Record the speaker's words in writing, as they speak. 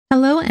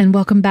Hello and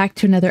welcome back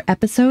to another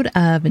episode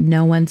of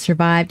No One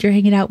Survived. You're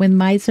hanging out with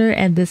Mizer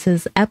and this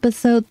is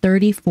episode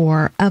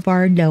 34 of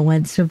our No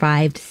One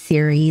Survived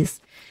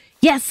series.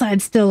 Yes, I'm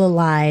still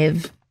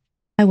alive.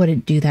 I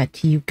wouldn't do that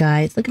to you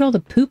guys. Look at all the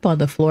poop on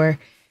the floor.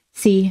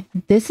 See,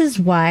 this is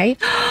why...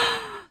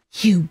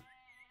 You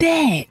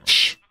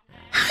bitch!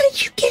 How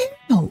did you get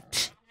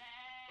out?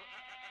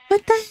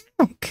 What the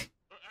heck?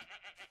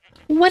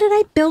 What did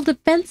I build a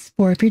fence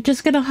for if you're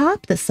just gonna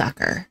hop the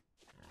sucker?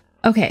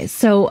 Okay,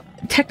 so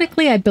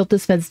technically I built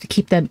this fence to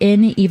keep them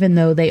in, even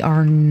though they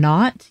are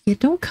not. You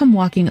don't come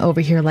walking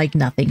over here like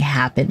nothing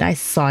happened. I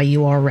saw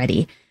you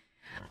already.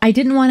 I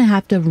didn't want to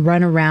have to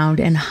run around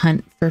and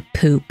hunt for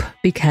poop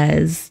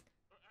because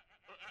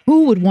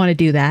who would want to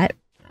do that?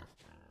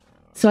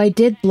 So I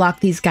did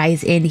block these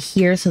guys in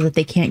here so that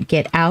they can't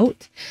get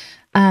out.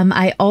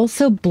 I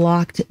also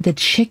blocked the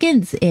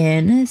chickens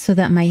in so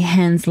that my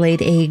hens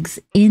laid eggs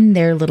in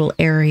their little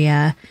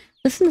area.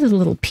 Listen to the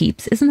little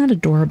peeps. Isn't that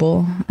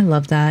adorable? I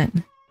love that.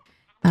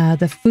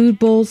 The food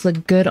bowls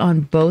look good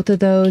on both of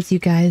those. You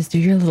guys do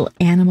your little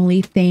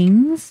animal-y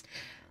things.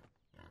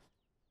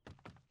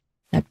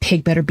 That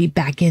pig better be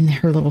back in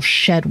her little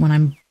shed when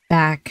I'm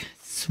back.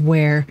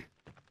 Swear.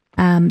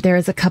 There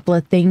is a couple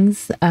of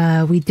things.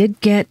 We did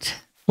get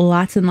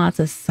lots and lots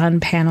of sun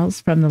panels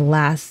from the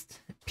last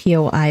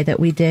POI that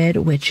we did,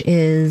 which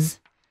is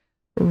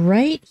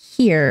right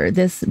here.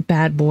 This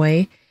bad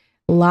boy.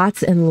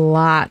 Lots and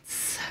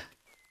lots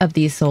of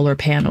these solar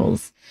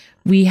panels.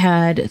 We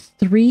had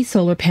 3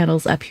 solar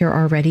panels up here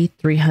already,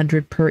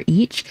 300 per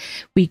each.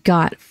 We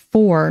got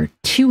 4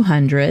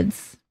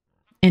 200s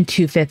and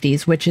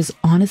 250s, which is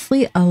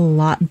honestly a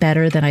lot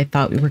better than I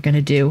thought we were going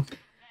to do.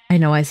 I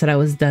know I said I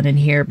was done in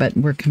here, but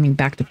we're coming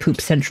back to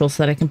Poop Central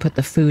so that I can put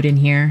the food in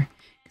here.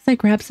 Because I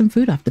grabbed some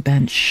food off the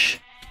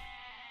bench.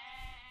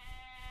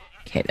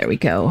 Okay, there we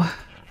go.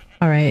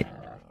 All right.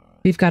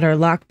 We've got our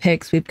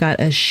lockpicks. We've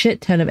got a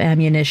shit ton of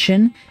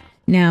ammunition.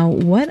 Now,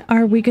 what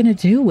are we going to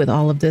do with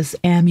all of this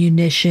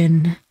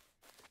ammunition?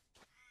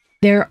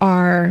 There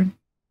are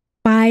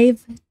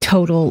 5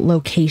 total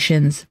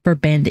locations for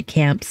bandit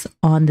camps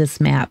on this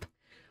map.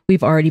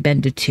 We've already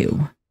been to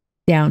 2.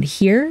 Down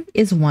here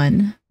is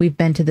 1. We've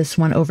been to this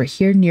one over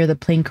here near the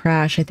plane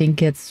crash. I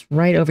think it's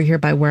right over here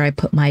by where I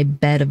put my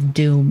bed of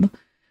doom,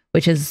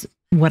 which is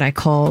what I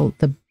call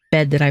the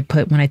bed that I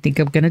put when I think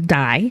I'm going to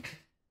die.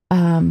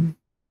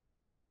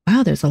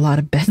 Wow, there's a lot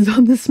of beds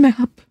on this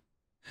map.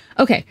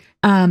 Okay,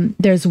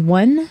 there's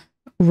one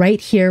right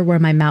here where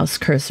my mouse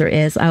cursor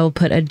is. I will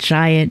put a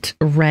giant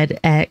red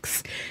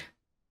X,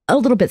 a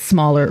little bit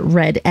smaller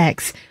red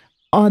X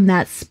on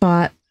that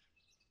spot.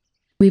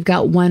 We've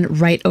got one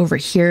right over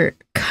here,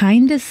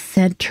 kind of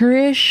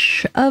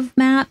center-ish of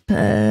map,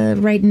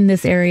 right in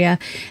this area.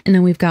 And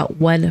then we've got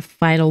one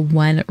final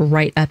one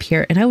right up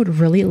here. And I would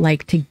really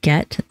like to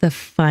get the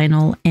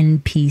final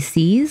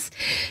NPCs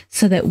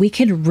so that we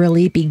can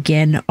really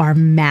begin our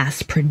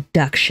mass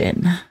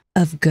production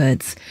of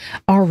goods.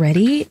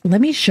 Already, let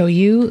me show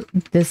you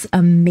this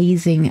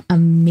amazing,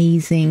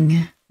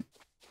 amazing,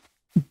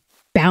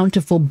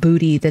 bountiful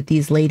booty that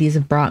these ladies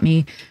have brought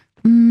me.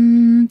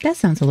 That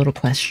sounds a little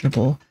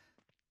questionable.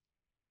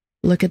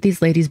 Look at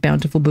these ladies'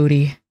 bountiful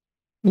booty.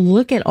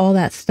 Look at all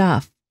that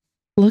stuff.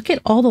 Look at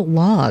all the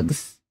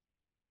logs.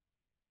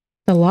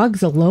 The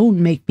logs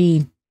alone make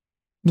me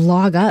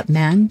log up,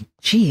 man.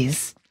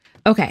 Jeez.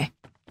 Okay.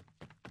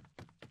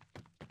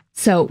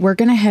 So we're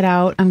going to head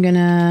out. I'm going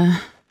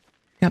to...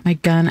 Got my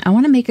gun. I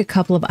want to make a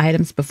couple of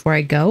items before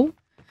I go.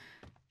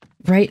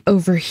 Right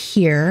over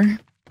here,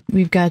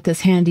 we've got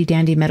this handy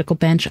dandy medical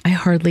bench. I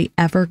hardly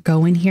ever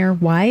go in here.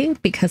 Why?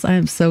 Because I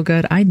am so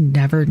good. I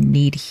never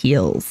need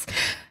heals.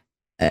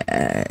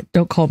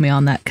 Don't call me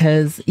on that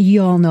because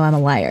you all know I'm a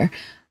liar.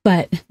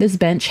 But this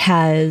bench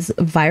has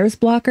virus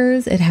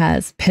blockers. It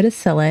has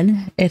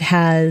penicillin. It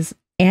has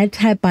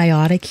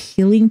antibiotic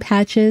healing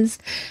patches,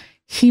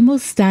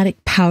 hemostatic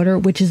powder,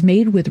 which is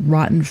made with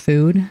rotten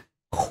food.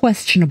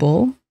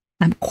 Questionable.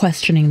 I'm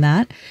questioning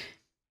that.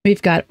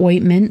 We've got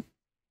ointment.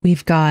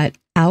 We've got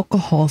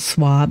alcohol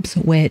swabs,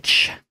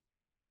 which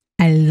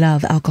I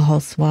love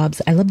alcohol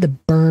swabs. I love the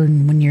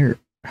burn when you're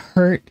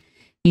hurt.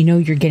 You know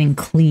you're getting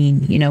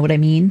clean. You know what I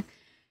mean?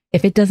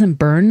 If it doesn't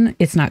burn,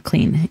 it's not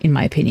clean, in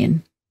my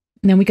opinion.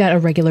 And then we got a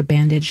regular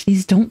bandage.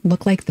 These don't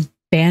look like the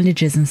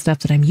bandages and stuff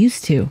that I'm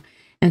used to.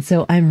 And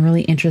so I'm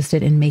really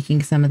interested in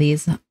making some of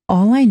these.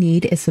 All I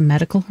need is some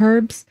medical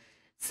herbs,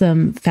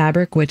 some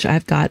fabric, which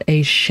I've got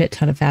a shit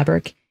ton of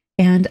fabric,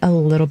 and a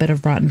little bit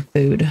of rotten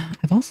food.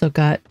 I've also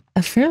got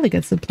a fairly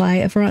good supply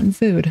of rotten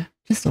food,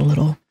 just a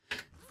little.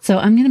 So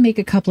I'm going to make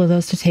a couple of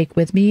those to take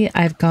with me.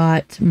 I've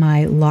got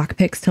my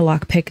lockpicks to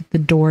lockpick the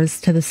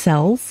doors to the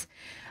cells.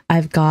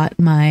 I've got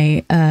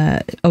my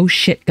oh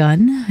shit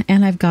gun,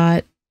 and I've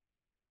got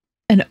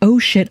an oh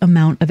shit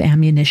amount of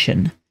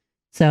ammunition.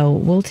 So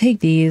we'll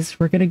take these.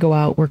 We're going to go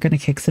out. We're going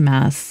to kick some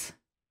ass.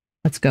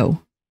 Let's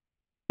go.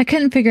 I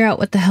couldn't figure out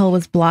what the hell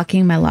was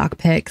blocking my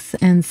lockpicks,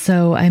 and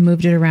so I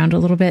moved it around a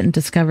little bit and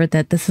discovered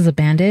that this is a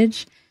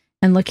bandage.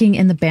 And looking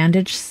in the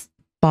bandage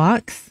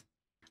box,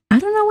 I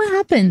don't know what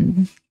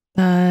happened,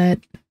 but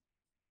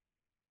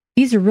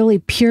these are really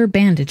pure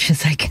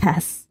bandages, I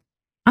guess.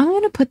 I'm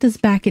going to put this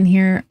back in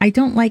here. I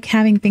don't like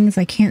having things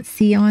I can't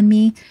see on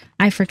me.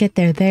 I forget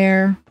they're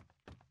there.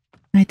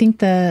 I think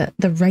the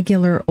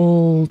regular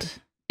old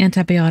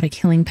antibiotic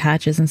healing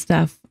patches and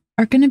stuff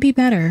are going to be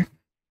better.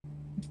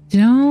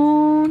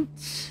 Don't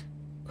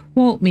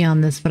quote me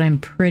on this, but I'm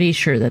pretty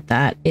sure that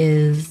that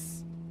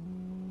is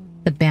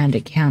the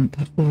bandit camp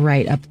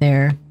right up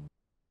there.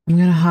 I'm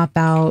going to hop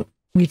out.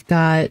 We've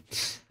got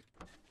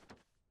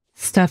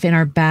stuff in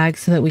our bag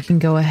so that we can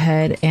go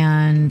ahead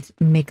and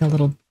make a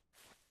little...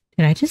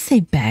 Did I just say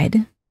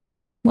bed?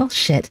 Well,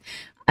 shit.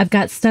 I've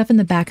got stuff in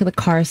the back of the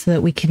car so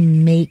that we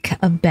can make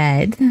a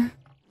bed.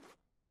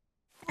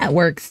 That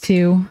works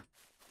too.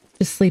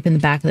 Just sleep in the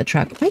back of the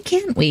truck. Why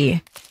can't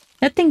we?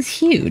 That thing's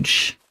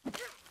huge.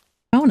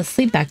 I want to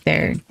sleep back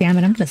there. Damn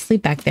it, I'm going to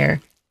sleep back there.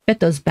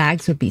 Bet those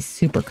bags would be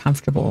super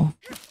comfortable.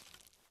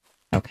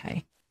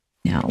 Okay.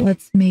 Now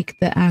let's make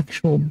the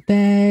actual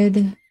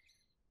bed.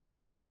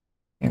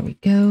 There we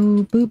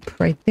go. Boop,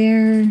 right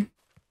there.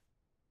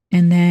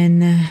 And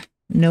then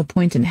no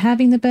point in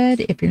having the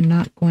bed if you're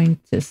not going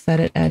to set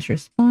it as your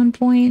spawn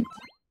point.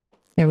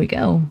 There we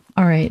go.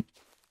 All right.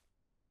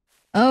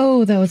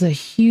 Oh, that was a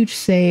huge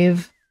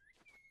save.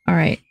 All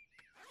right.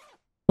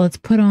 Let's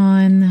put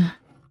on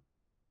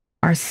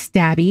our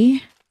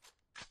stabby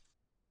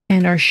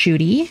and our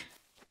shooty.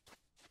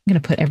 I'm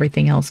going to put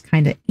everything else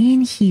kind of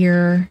in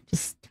here.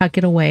 Just tuck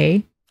it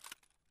away.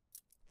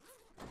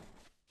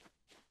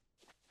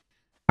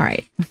 All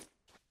right.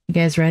 You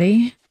guys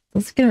ready?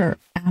 Let's get our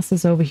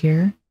asses over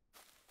here.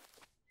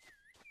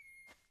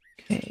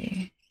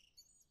 Okay.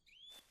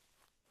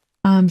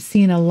 I'm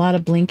seeing a lot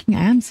of blinking.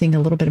 I am seeing a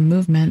little bit of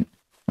movement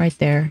right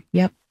there.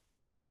 Yep.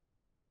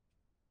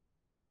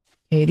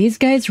 Okay, these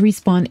guys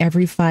respawn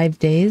every 5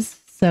 days.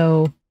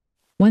 So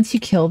once you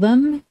kill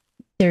them,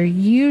 they're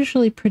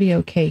usually pretty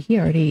okay. He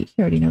already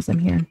knows I'm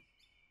here.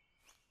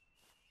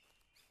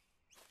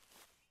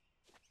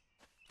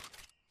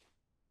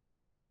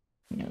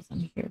 He knows I'm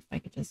here. If I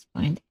could just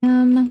find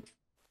him.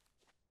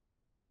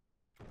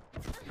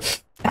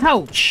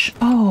 Ouch!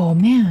 Oh,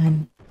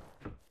 man.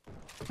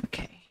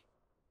 Okay.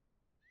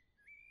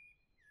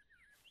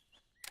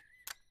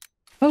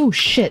 Oh,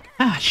 shit.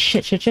 Ah,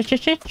 shit.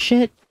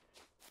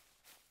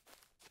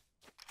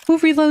 Who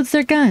reloads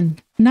their gun?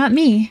 Not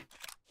me.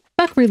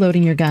 Fuck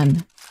reloading your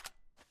gun.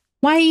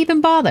 Why even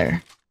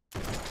bother?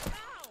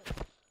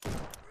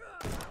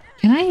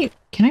 Can I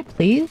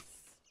please?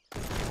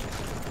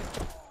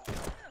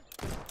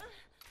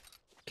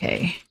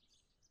 Okay.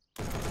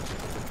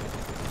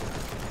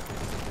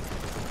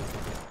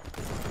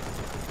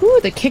 Ooh,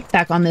 the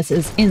kickback on this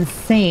is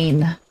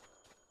insane.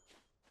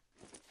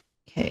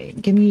 Okay,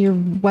 give me your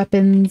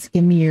weapons,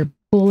 give me your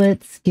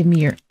bullets, give me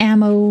your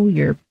ammo,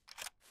 your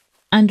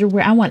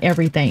underwear. I want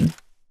everything.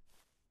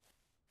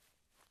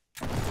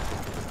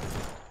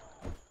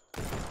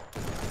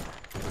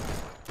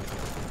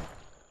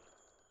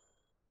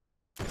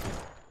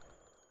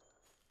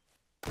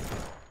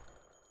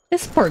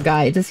 This poor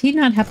guy, does he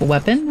not have a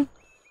weapon?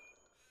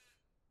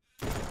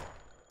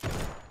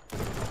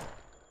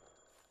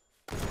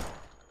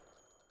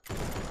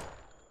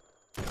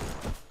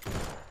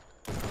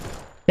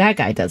 That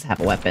guy does have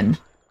a weapon.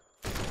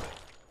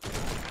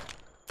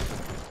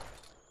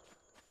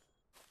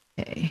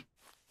 Okay.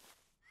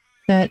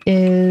 That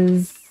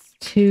is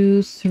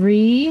 2,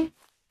 3,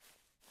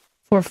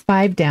 4,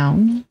 5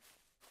 down.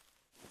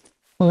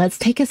 Well, let's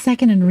take a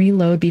second and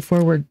reload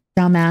before we're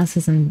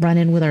dumbasses and run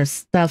in with our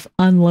stuff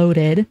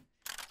unloaded.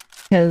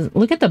 Because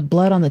look at the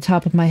blood on the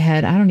top of my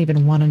head. I don't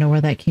even want to know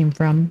where that came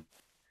from.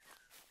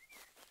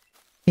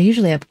 They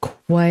usually have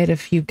quite a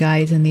few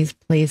guys in these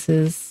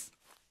places.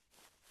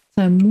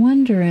 So I'm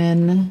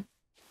wondering...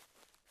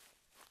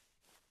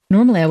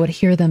 Normally I would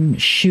hear them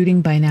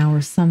shooting by now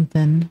or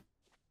something.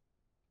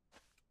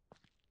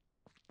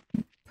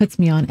 Puts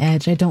me on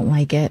edge. I don't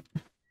like it.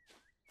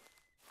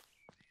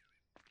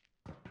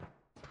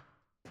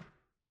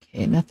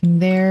 Okay, nothing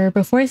there.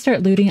 Before I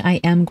start looting, I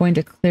am going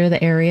to clear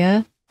the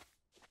area.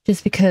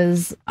 Just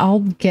because I'll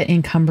get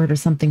encumbered or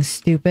something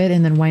stupid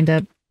and then wind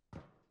up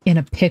in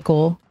a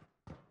pickle.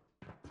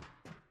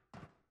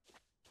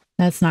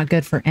 That's not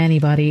good for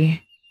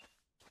anybody.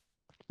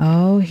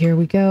 Oh, here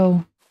we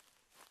go.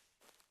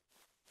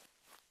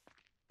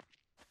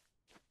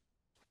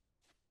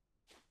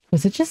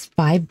 Was it just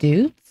 5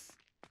 dudes?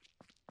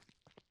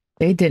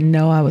 They didn't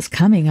know I was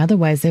coming,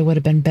 otherwise they would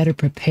have been better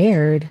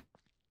prepared.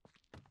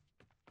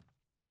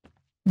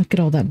 Look at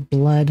all that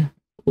blood.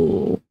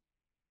 Ooh.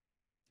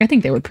 I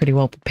think they were pretty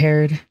well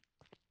prepared.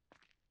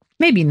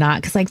 Maybe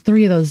not, because like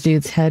 3 of those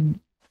dudes had...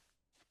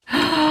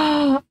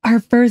 Our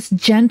first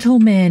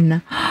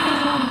gentleman!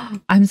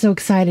 I'm so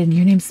excited.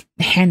 Your name's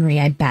Henry,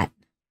 I bet.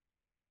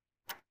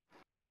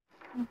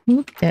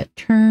 Oop, that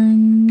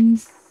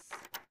turns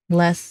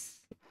less.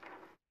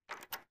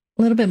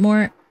 A little bit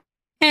more.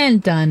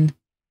 And done.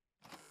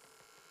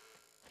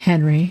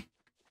 Henry.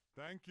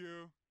 Thank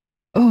you.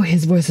 Oh,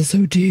 his voice is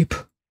so deep.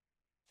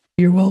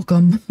 You're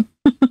welcome.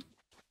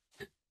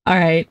 All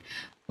right,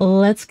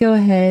 let's go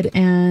ahead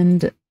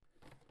and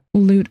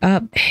loot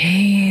up.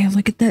 Hey,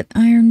 look at that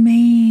iron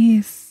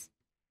mace.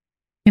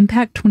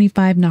 Impact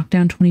 25,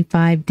 knockdown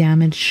 25,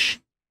 damage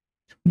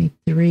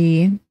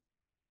 23.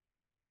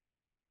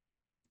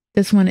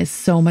 This one is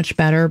so much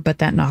better, but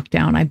that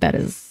knockdown I bet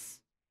is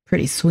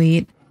pretty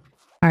sweet.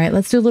 All right,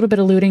 let's do a little bit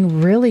of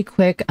looting really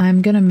quick.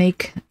 I'm going to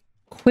make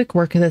quick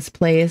work of this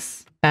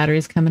place.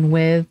 Batteries coming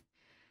with.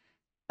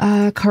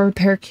 Car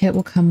repair kit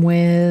will come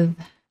with.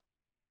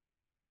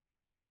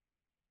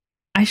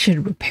 I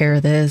should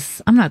repair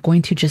this. I'm not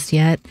going to just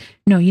yet.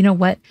 No, you know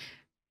what?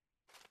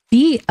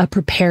 Be a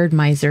prepared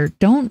miser.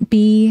 Don't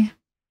be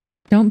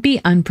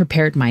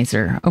unprepared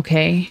miser,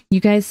 okay? You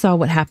guys saw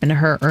what happened to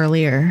her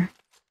earlier.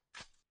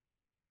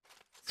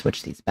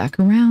 Switch these back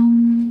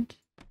around.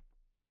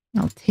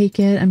 I'll take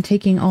it. I'm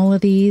taking all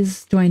of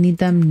these. Do I need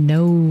them?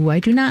 No, I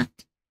do not.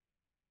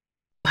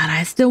 But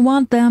I still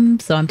want them,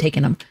 so I'm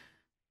taking them.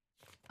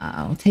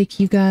 I'll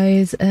take you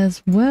guys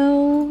as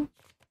well.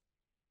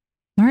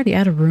 I'm already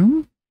out of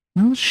room?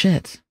 Well,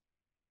 shit.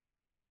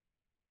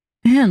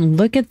 And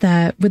look at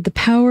that. With the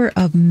power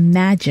of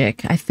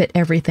magic, I fit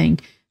everything.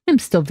 I'm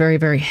still very,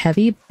 very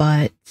heavy,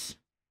 but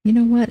you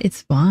know what?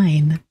 It's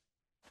fine.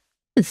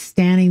 Just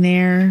standing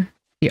there,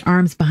 your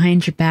arms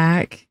behind your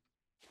back,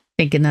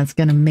 thinking that's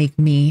going to make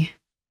me.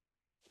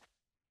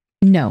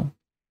 No,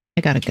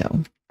 I gotta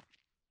go.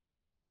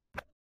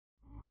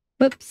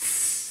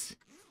 Whoops.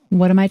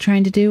 What am I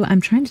trying to do?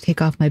 I'm trying to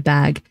take off my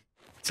bag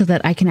so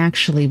that I can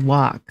actually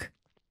walk,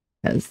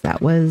 because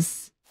that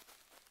was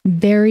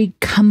very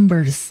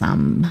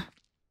cumbersome.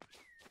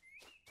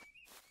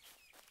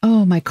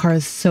 Oh, my car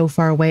is so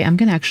far away. I'm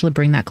going to actually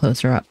bring that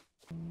closer up.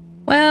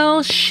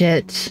 Well,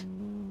 shit.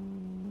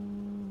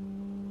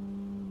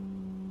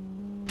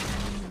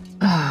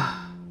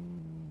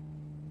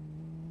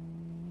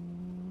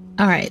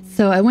 All right,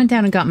 so I went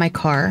down and got my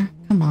car.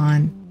 Come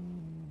on.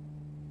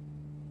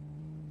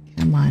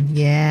 Come on,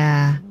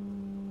 yeah.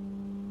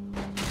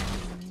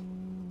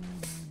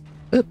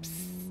 Oops.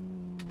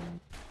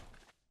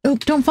 Oh,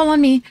 don't fall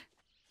on me.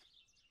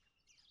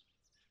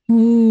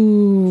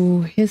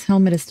 Ooh, his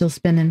helmet is still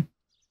spinning.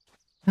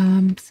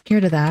 I'm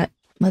scared of that.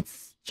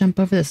 Let's jump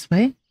over this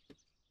way.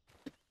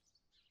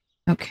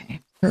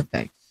 Okay,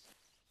 perfect.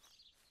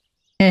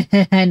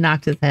 I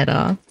knocked his head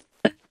off.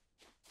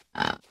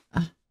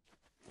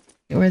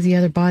 Where's the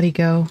other body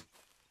go?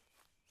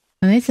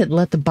 And they said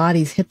let the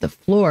bodies hit the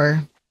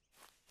floor.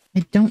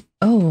 I don't...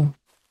 Oh.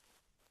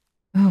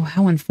 Oh,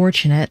 how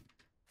unfortunate.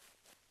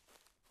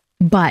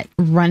 But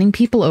running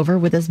people over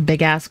with this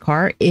big-ass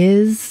car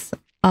is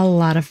a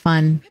lot of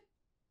fun.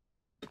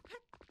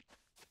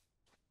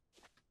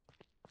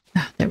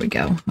 Ah, there we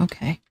go.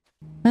 Okay.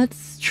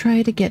 Let's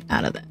try to get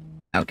out of it.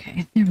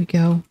 Okay, there we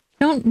go.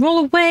 Don't roll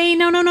away!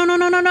 No, no, no, no,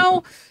 no, no,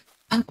 no!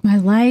 Fuck my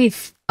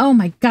life. Oh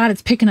my god,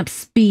 it's picking up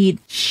speed.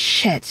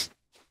 Shit.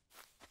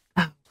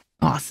 Oh,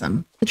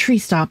 awesome. The tree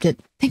stopped it.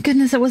 Thank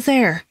goodness it was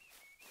there.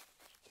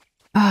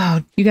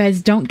 Oh, you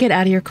guys don't get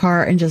out of your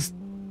car and just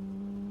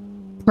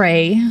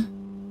pray.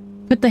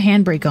 Put the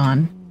handbrake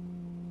on.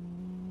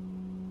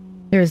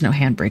 There is no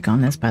handbrake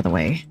on this, by the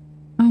way.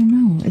 Oh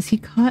no, is he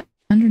caught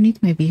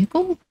underneath my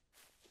vehicle?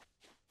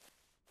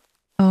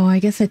 Oh, I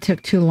guess I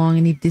took too long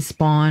and he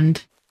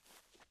despawned.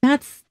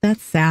 That's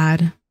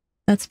sad.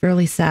 That's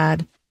really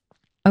sad.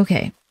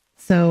 Okay,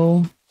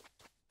 so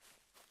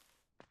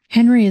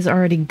Henry is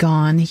already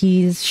gone.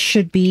 He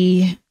should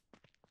be,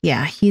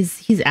 yeah,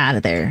 he's out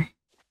of there.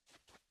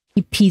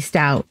 He peaced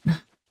out.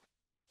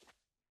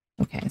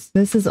 Okay, so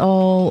this is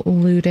all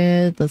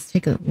looted. Let's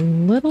take a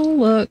little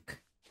look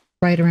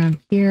right around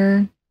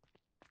here.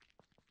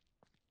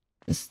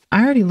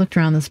 I already looked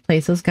around this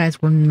place. Those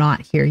guys were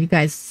not here. You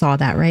guys saw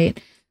that,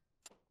 right?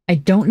 I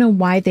don't know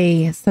why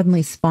they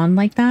suddenly spawned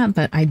like that,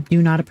 but I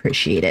do not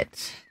appreciate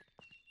it.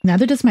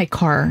 Neither does my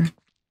car.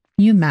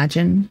 Can you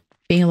imagine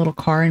being a little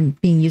car and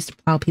being used to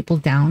plow people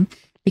down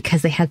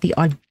because they had the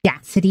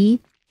audacity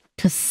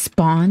to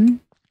spawn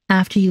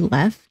after you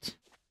left?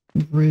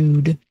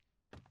 Rude.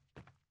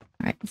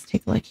 All right, let's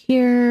take a look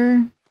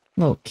here.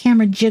 Little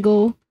camera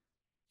jiggle.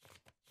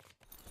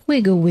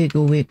 Wiggle,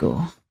 wiggle,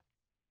 wiggle.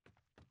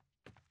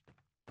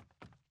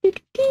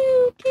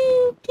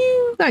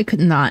 I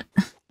could not.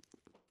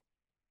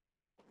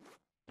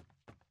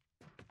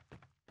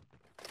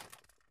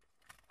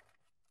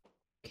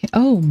 Okay.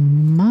 Oh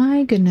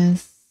my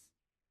goodness.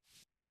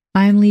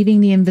 I'm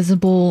leaving the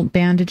invisible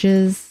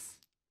bandages.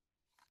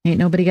 Ain't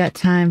nobody got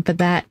time for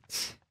that.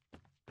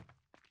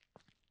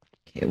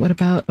 Okay, what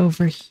about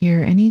over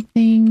here?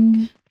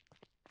 Anything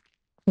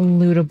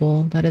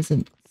lootable? That is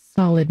a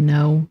solid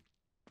no.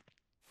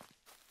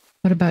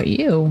 What about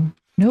you?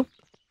 Nope.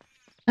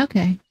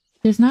 Okay.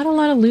 There's not a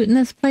lot of loot in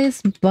this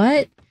place,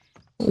 but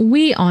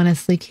we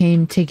honestly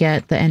came to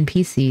get the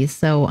NPC,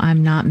 so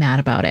I'm not mad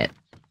about it.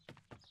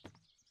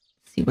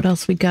 Let's see what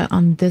else we got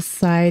on this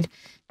side.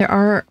 There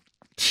are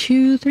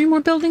 3 more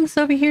buildings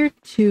over here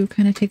to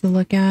kind of take a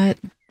look at.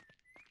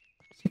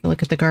 Take a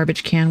look at the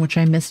garbage can, which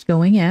I missed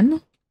going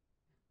in.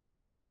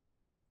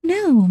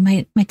 No,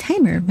 my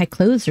timer, my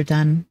clothes are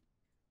done.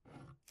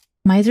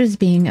 Mizer's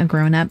being a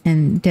grown-up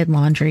and did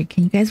laundry.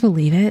 Can you guys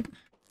believe it?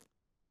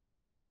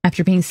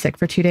 After being sick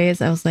for 2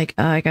 days, I was like,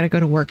 I gotta go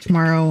to work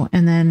tomorrow.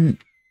 And then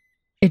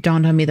it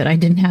dawned on me that I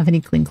didn't have any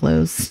clean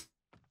clothes.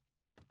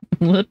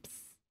 Whoops.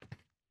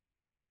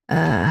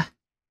 It's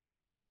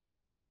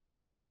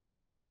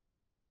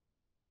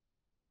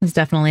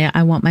definitely,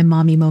 I want my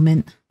mommy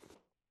moment.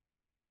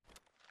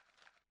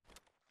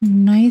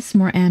 Nice,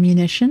 more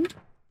ammunition.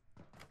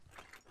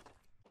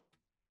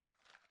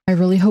 I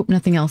really hope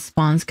nothing else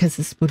spawns because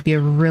this would be a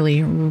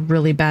really,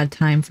 really bad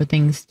time for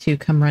things to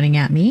come running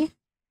at me.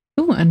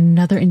 Ooh,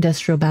 another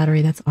industrial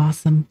battery. That's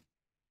awesome.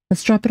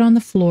 Let's drop it on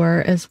the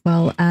floor as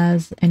well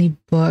as any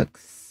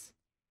books.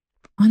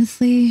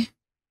 Honestly,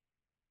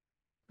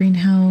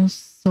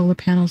 greenhouse, solar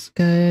panels,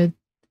 good.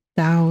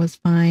 Thou is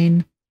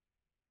fine.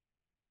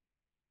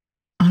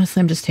 Honestly,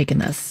 I'm just taking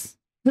this.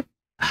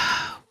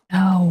 Oh,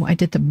 no, I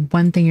did the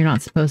one thing you're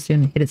not supposed to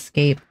and hit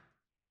escape.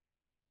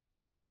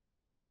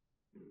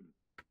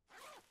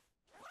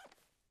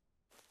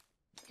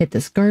 Hit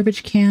this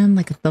garbage can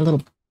like the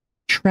little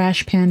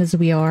trash pan as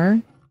we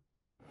are.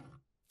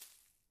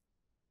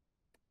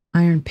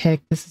 Iron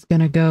pick. This is going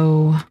to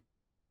go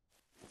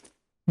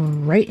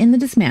right in the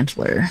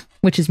dismantler,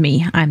 which is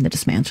me. I'm the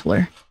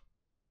dismantler.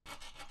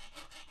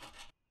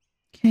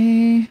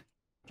 Okay.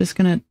 Just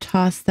going to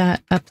toss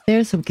that up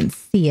there so we can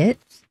see it.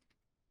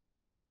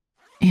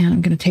 And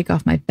I'm going to take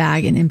off my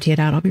bag and empty it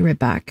out. I'll be right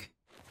back.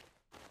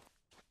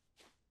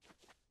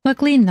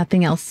 Luckily,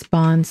 nothing else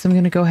spawned, so I'm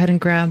going to go ahead and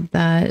grab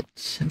that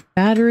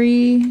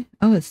battery.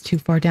 Oh, it's too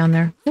far down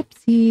there.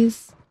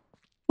 Whoopsies.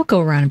 We'll go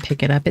around and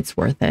pick it up. It's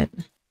worth it.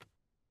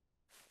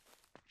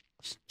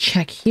 Just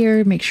check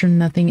here, make sure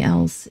nothing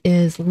else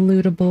is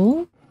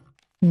lootable.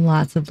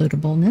 Lots of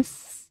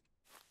lootableness.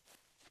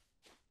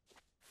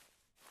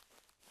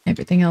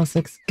 Everything else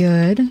looks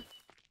good.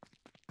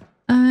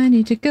 I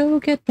need to go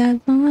get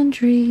that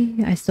laundry.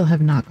 I still have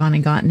not gone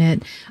and gotten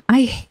it.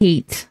 I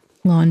hate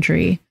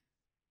laundry.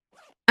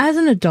 As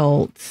an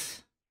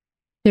adult,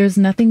 there's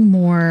nothing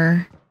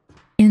more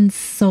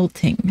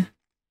insulting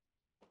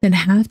than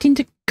having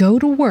to go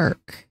to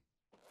work,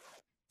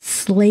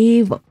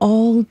 slave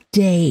all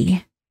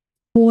day,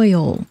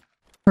 toil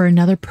for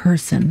another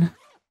person,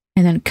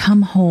 and then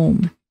come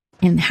home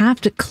and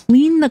have to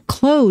clean the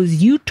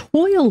clothes you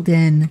toiled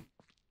in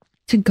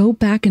to go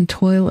back and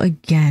toil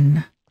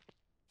again.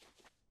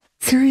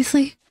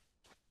 Seriously?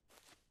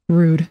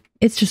 Rude.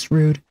 It's just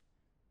rude.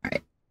 All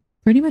right.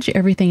 Pretty much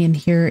everything in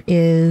here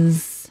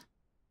is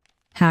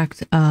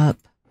packed up.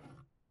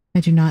 I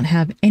do not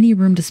have any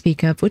room to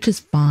speak of, which is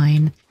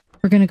fine.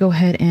 We're going to go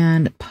ahead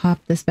and pop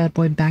this bad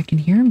boy back in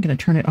here. I'm going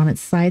to turn it on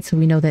its side so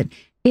we know that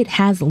it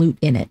has loot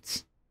in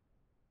it.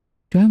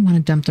 Do I want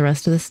to dump the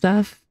rest of this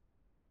stuff?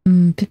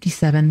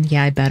 57.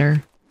 Yeah, I better.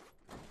 And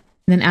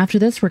then after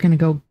this, we're going to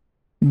go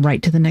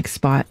right to the next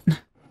spot.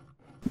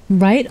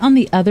 Right on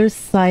the other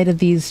side of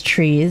these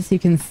trees, you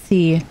can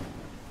see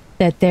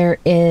that there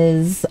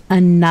is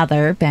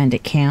another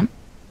bandit camp.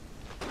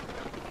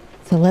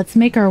 So let's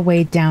make our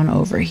way down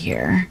over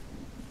here.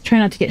 Try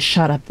not to get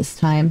shot up this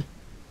time.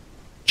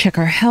 Check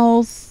our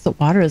health. The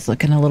water is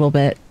looking a little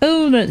bit...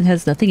 Oh, it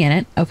has nothing in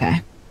it.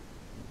 Okay.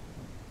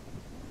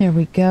 There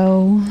we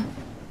go.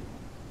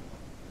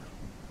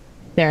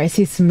 There, I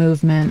see some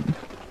movement.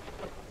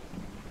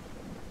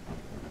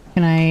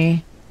 Can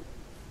I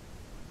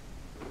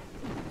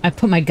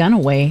put my gun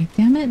away.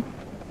 Damn it.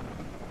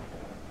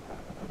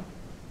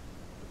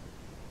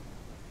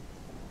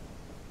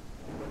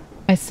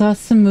 I saw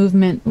some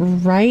movement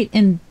right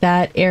in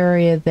that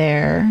area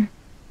there.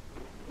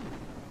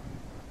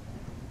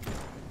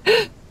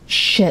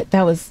 Shit,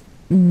 that was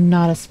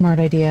not a smart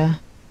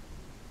idea.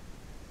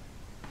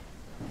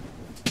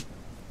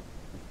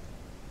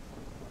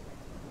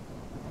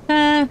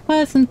 That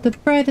wasn't the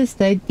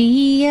brightest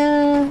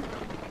idea.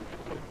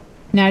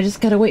 Now I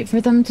just gotta wait for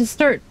them to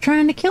start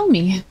trying to kill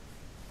me.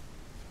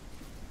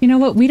 You know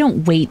what? We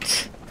don't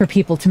wait for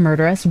people to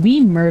murder us. We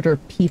murder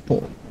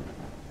people.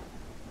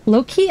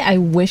 Low-key, I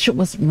wish it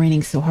wasn't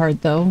raining so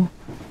hard, though.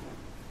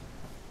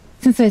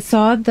 Since I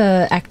saw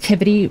the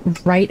activity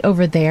right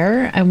over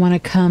there, I want to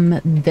come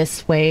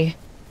this way.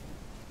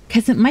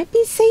 Because it might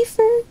be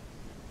safer?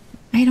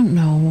 I don't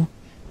know.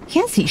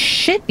 Can't see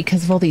shit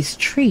because of all these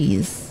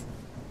trees.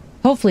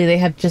 Hopefully they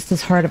have just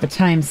as hard of a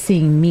time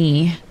seeing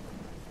me.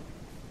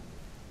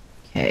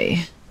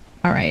 Okay.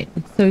 Alright.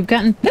 So we've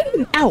gotten...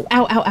 Ow!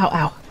 Ow! Ow! Ow!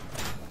 Ow!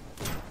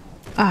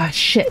 Ah,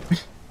 shit.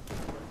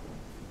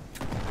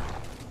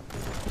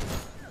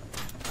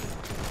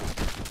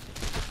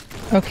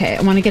 Okay,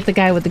 I want to get the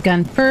guy with the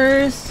gun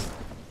first.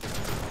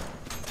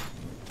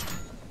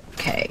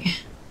 Okay.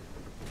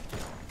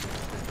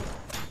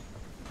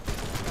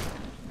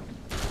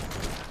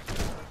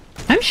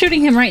 I'm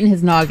shooting him right in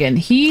his noggin.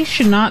 He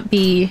should not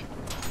be...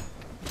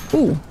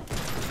 Ooh.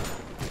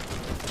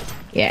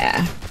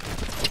 Yeah.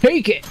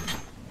 Take it!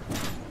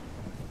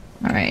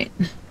 Alright.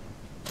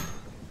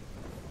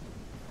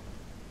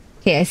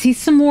 Okay, I see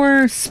some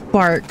more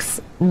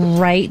sparks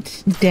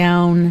right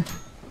down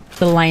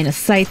the line of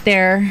sight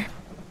there.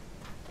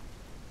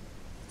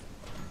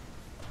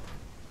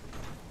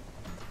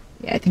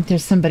 Yeah, I think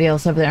there's somebody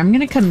else over there. I'm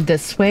going to come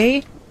this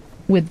way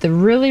with the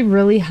really,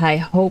 really high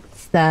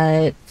hopes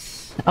that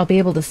I'll be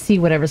able to see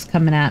whatever's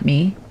coming at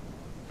me.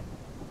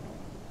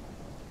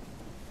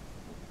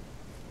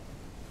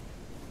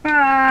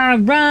 Ah,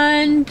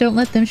 run! Don't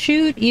let them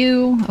shoot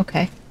you.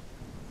 Okay.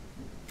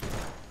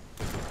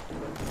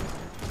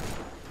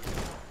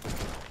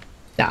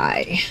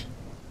 Die.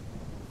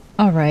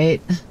 All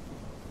right.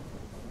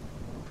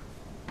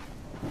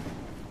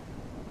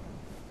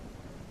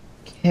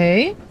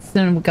 Okay. So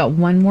then we've got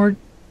one more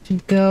to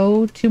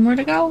go. Two more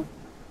to go.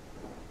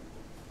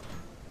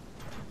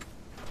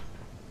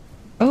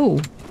 Oh.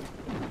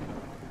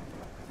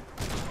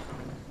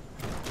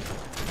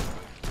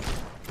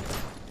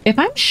 If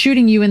I'm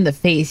shooting you in the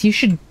face, you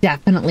should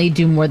definitely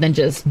do more than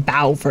just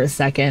bow for a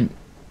second.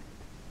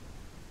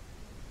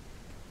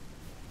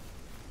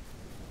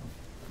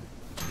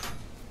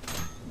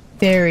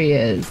 There he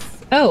is.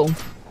 Oh,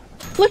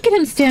 look at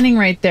him standing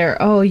right there.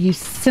 Oh, you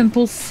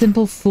simple,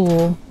 simple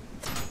fool.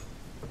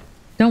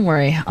 Don't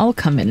worry, I'll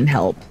come in and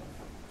help.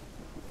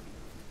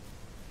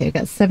 Okay, I've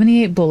got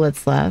 78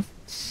 bullets left.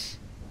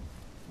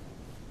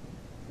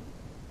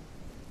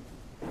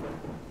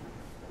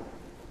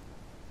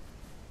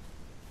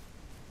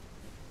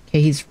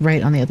 Okay, he's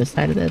right on the other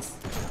side of this.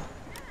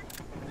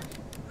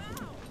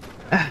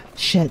 Ah,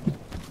 shit.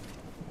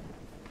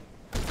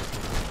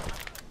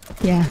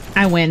 Yeah,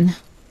 I win.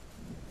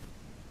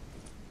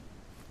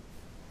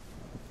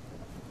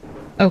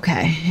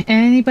 Okay,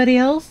 anybody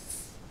else?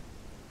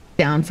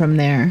 Down from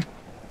there.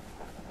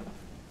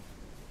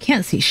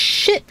 Can't see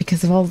shit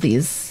because of all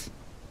these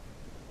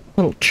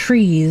little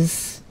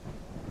trees.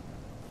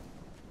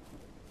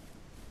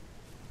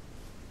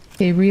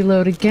 Okay,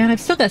 reload again. I've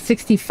still got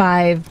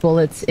 65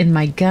 bullets in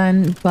my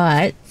gun,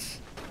 but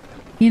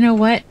you know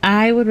what?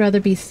 I would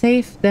rather be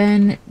safe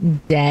than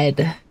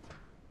dead.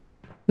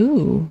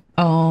 Ooh.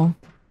 Oh.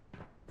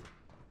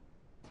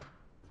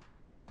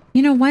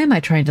 You know, why am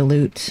I trying to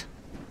loot?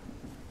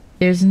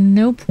 There's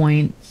no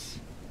point.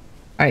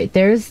 Alright,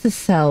 there's the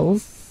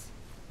cells.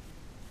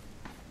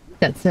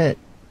 That's it.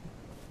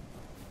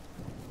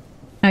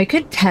 Now, I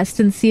could test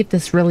and see if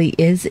this really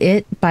is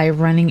it by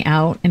running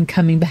out and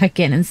coming back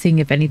in and seeing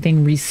if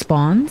anything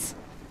respawns.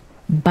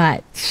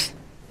 But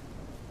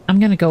I'm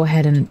gonna go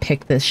ahead and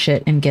pick this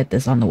shit and get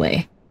this on the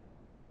way.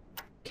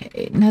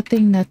 Okay,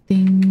 nothing,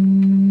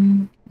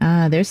 nothing.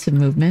 Ah, there's some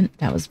movement.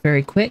 That was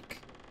very quick.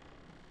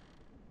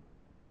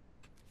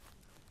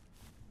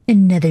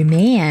 Another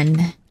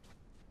man.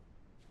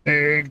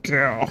 Thank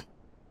you.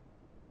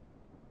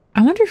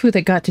 I wonder who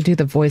they got to do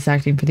the voice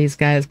acting for these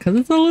guys, because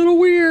it's a little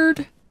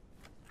weird.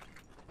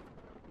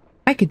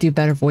 I could do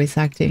better voice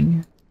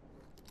acting.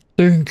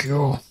 Thank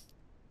you.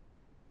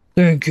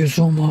 Thank you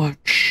so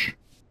much.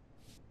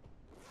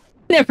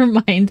 Never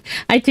mind.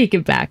 I take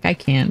it back. I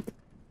can't.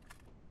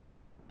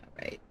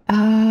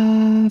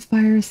 Alright.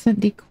 Fire scent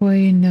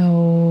decoy.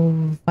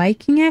 No.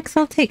 Viking axe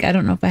I'll take. I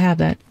don't know if I have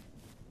that.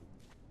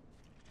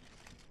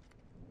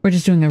 We're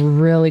just doing a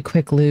really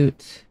quick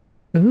loot.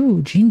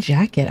 Ooh, jean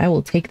jacket. I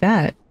will take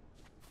that.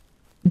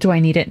 Do I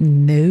need it?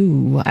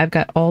 No. I've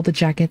got all the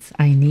jackets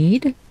I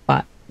need,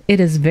 but it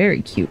is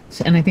very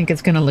cute. And I think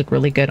it's going to look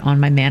really good on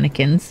my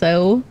mannequin.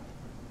 So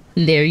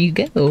there you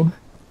go.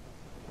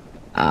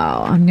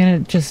 Oh, I'm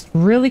going to just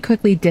really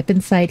quickly dip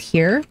inside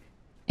here.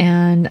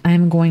 And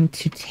I'm going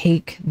to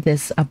take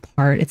this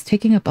apart. It's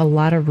taking up a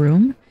lot of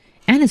room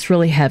and it's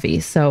really heavy.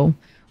 So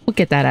we'll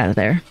get that out of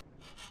there.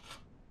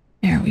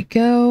 There we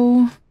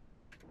go.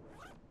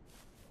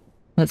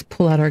 Let's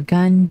pull out our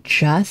gun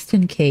just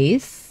in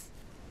case.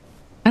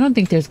 I don't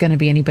think there's going to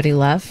be anybody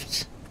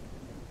left.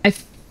 I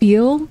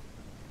feel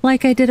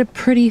like I did a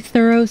pretty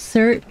thorough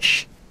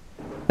search,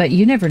 but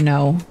you never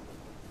know.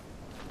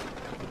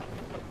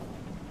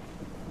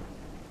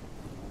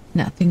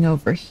 Nothing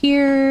over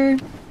here.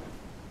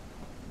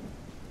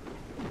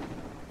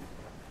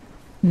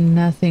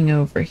 Nothing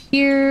over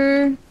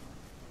here.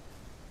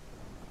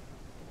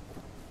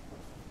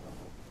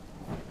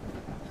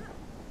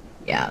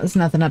 Yeah, there's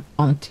nothing up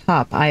on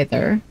top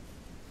either.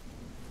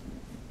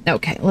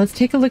 Okay, let's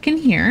take a look in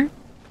here.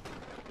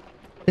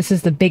 This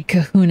is the Big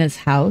Kahuna's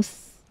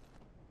house.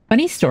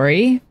 Funny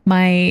story,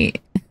 my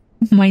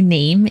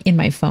name in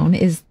my phone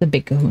is the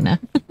Big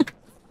Kahuna.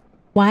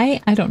 Why?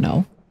 I don't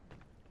know.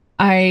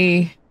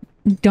 I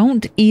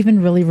don't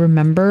even really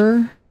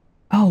remember.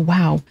 Oh,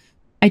 wow.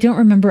 I don't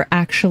remember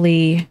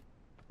actually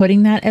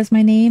putting that as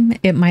my name.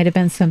 It might have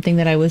been something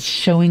that I was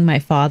showing my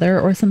father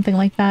or something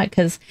like that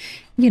because,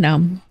 you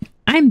know,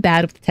 I'm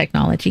bad with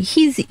technology.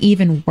 He's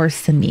even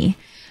worse than me.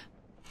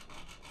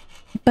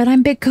 But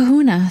I'm Big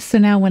Kahuna, so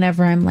now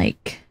whenever I'm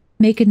like,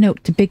 make a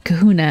note to Big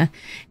Kahuna,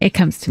 it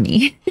comes to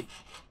me.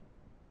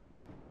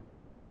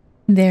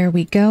 There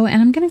we go.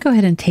 And I'm going to go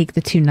ahead and take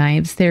the 2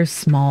 knives. They're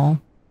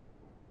small.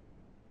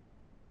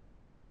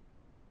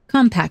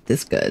 Compact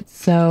is good,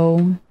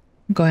 so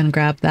go ahead and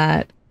grab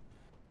that.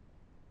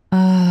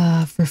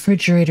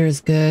 Refrigerator is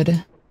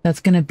good.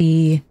 That's going to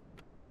be...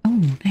 Oh,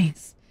 Oh,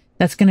 nice.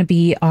 That's going to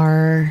be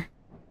our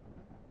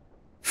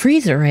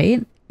freezer,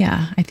 right?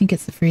 Yeah, I think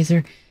it's the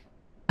freezer.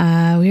 We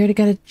already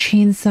got a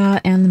chainsaw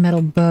and the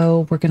metal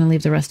bow. We're going to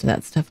leave the rest of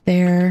that stuff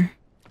there.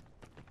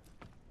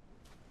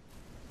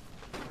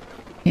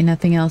 Okay,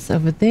 nothing else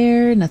over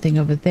there. Nothing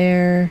over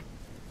there.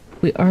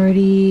 We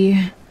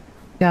already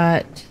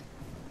got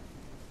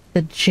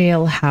the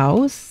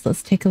jailhouse.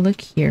 Let's take a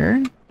look here.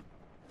 I'm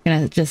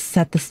going to just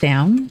set this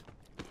down.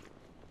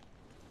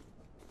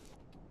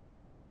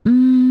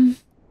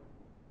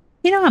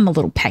 You know, I'm a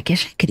little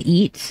peckish. I could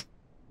eat.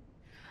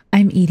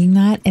 I'm eating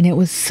that, and it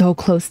was so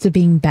close to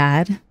being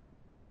bad.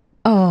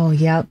 Oh,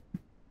 yep.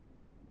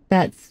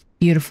 That's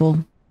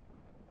beautiful.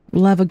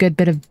 Love a good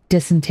bit of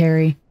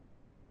dysentery.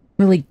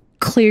 Really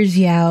clears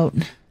you out.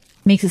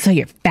 Makes it so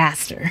you're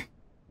faster.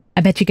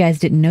 I bet you guys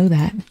didn't know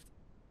that.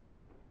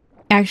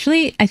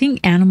 Actually, I think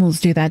animals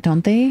do that,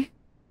 don't they?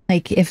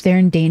 Like, if they're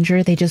in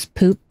danger, they just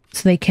poop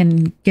so they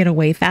can get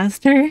away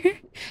faster.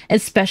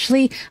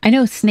 Especially, I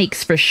know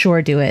snakes for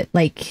sure do it.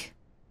 Like,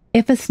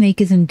 if a snake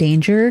is in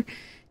danger,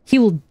 he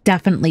will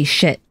definitely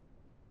shit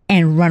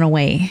and run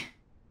away.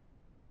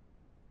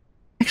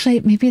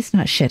 Actually, maybe it's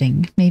not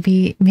shitting.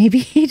 Maybe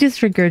he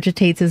just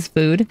regurgitates his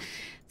food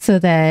so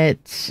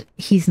that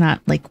he's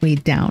not, like,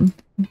 weighed down.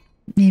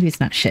 Maybe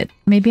it's not shit.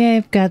 Maybe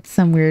I've got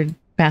some weird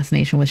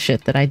fascination with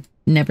shit that I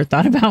never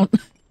thought about.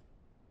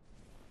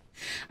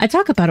 I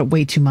talk about it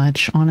way too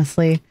much,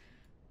 honestly.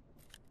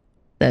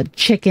 The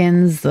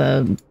chickens,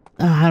 I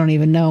don't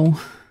even know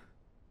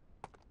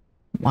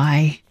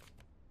why.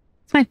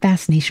 It's my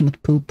fascination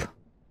with poop.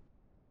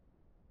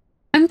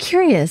 I'm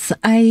curious.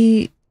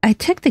 I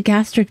took the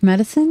gastric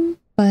medicine,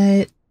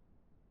 but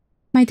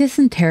my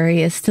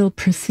dysentery is still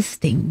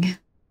persisting.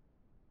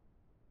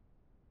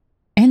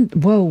 And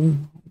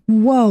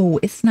whoa,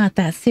 it's not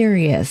that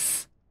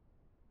serious.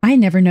 I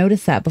never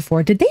noticed that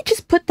before. Did they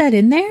just put that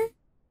in there?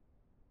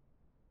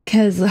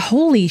 Because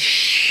holy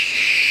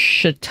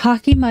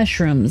shiitake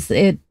mushrooms,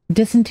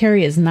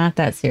 dysentery is not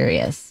that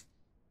serious.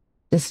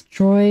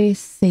 Destroy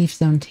safe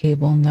zone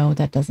table. No,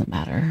 that doesn't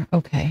matter.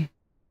 Okay.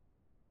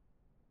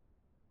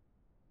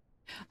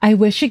 I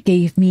wish it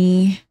gave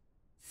me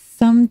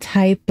some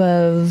type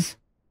of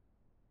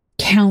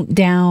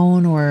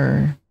countdown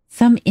or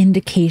some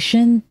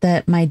indication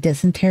that my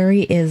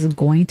dysentery is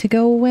going to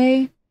go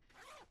away.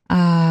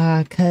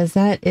 Because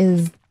that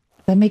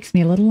makes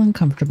me a little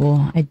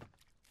uncomfortable. I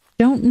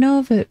don't know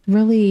if it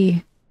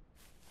really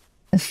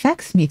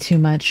affects me too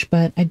much,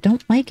 but I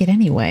don't like it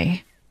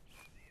anyway.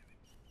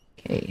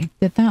 Okay,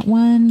 did that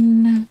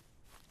one?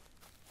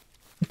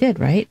 It did,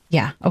 right?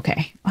 Yeah,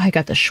 okay. Oh, I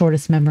got the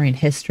shortest memory in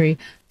history.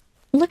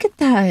 Look at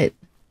that.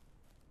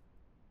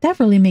 That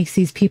really makes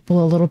these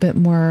people a little bit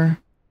more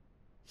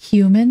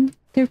human.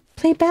 They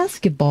play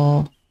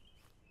basketball.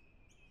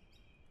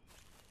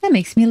 That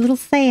makes me a little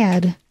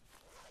sad.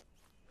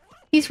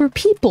 These were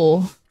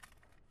people.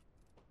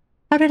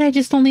 How did I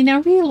just only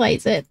now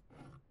realize it?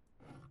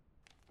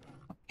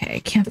 Okay, I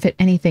can't fit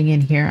anything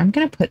in here. I'm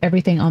going to put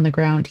everything on the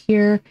ground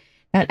here.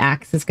 That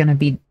axe is going to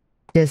be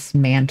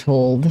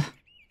dismantled.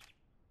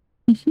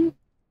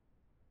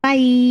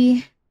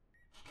 Bye.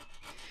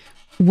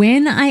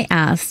 When I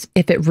asked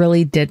if it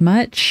really did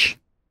much,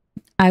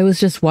 I was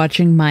just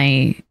watching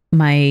my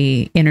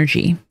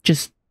energy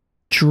just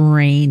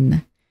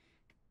drain,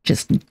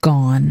 just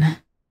gone.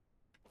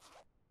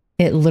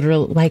 It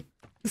literally,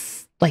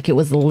 like it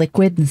was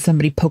liquid and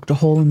somebody poked a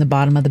hole in the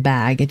bottom of the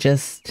bag.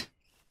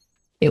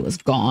 It was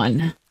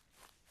gone.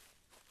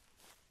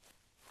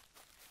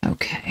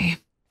 Okay.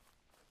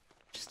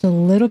 Just a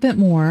little bit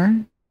more.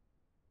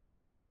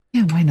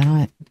 Yeah, why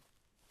not?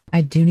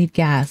 I do need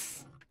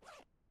gas.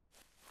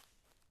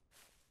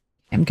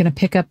 I'm going to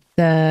pick up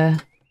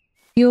the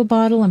fuel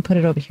bottle and put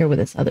it over here with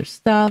this other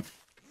stuff.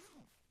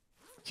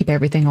 Keep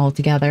everything all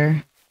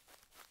together.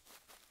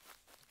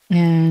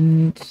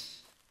 And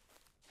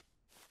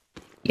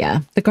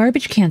yeah, the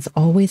garbage cans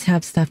always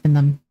have stuff in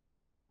them.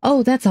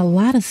 Oh, that's a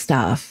lot of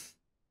stuff.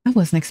 I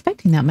wasn't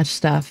expecting that much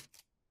stuff.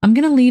 I'm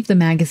going to leave the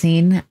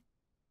magazine.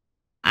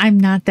 I'm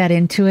not that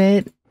into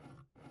it.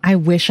 I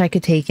wish I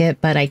could take it,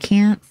 but I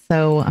can't,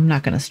 so I'm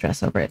not going to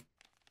stress over it.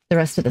 The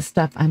rest of the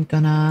stuff I'm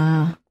going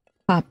to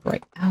pop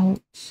right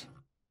out.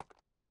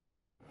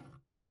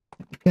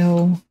 There we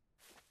go.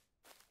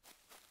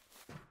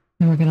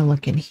 And we're going to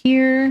look in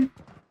here.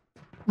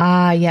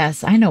 Ah,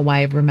 yes, I know why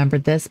I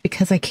remembered this,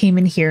 because I came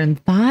in here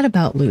and thought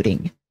about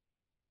looting.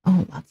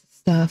 Oh, lots of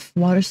stuff.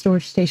 Water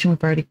storage station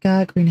we've already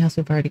got. Greenhouse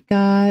we've already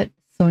got.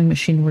 Sewing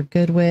machine we're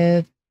good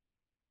with.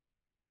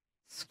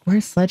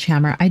 Square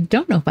sledgehammer. I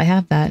don't know if I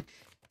have that.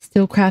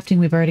 Steel crafting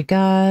we've already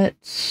got.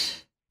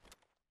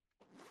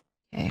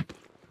 Okay.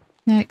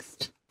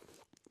 Next.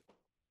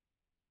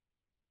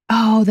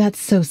 Oh, that's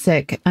so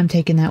sick. I'm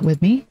taking that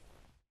with me.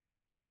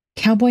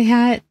 Cowboy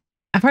hat.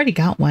 I've already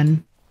got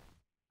one.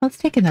 Let's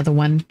take another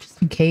one,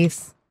 just in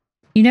case.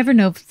 You never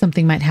know if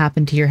something might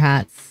happen to your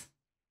hats.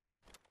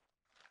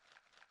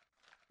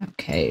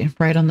 Okay,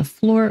 right on the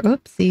floor.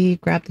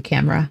 Oopsie, grab the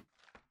camera.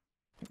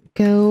 There we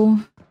go.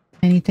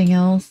 Anything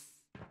else?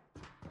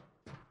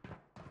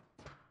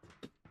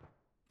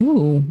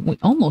 Ooh, we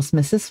almost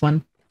missed this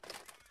one.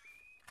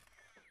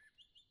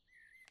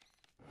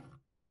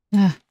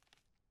 Ah.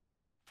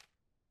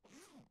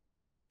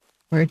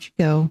 Where'd you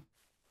go?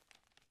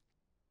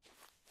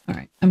 All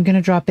right, I'm going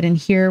to drop it in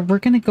here. We're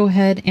going to go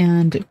ahead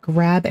and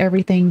grab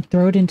everything,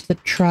 throw it into the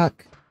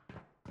truck,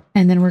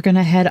 and then we're going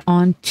to head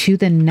on to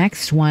the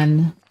next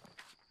one.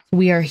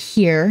 We are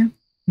here.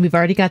 We've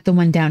already got the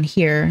one down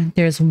here.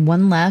 There's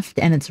one left,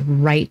 and it's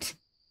right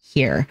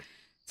here.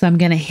 So I'm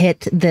going to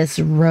hit this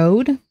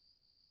road.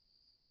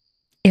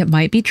 It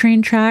might be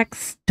train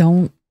tracks.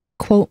 Don't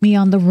quote me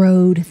on the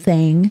road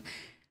thing.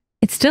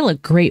 It's still a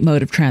great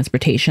mode of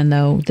transportation,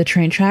 though. The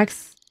train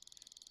tracks,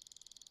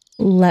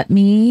 let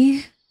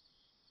me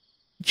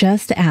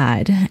just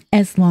add,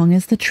 as long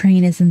as the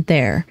train isn't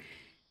there.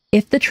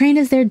 If the train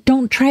is there,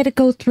 don't try to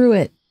go through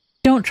it.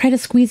 Don't try to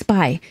squeeze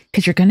by,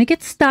 because you're going to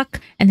get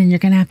stuck, and then you're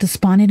going to have to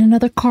spawn in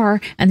another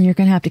car, and then you're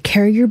going to have to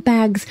carry your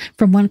bags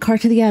from one car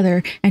to the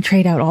other and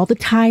trade out all the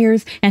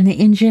tires and the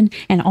engine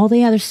and all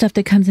the other stuff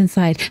that comes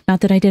inside.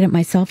 Not that I did it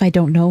myself. I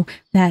don't know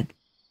that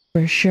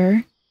for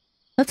sure.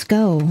 Let's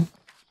go.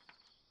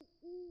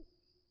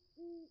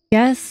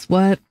 Guess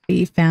what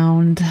we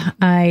found?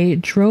 I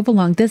drove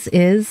along. This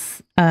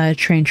is a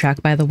train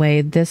track, by the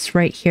way. This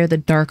right here, the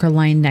darker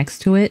line next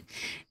to it,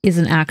 is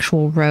an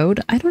actual road.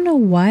 I don't know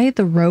why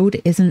the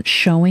road isn't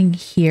showing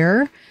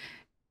here.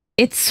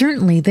 It's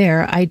certainly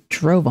there. I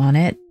drove on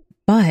it,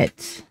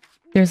 but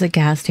there's a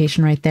gas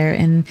station right there,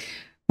 and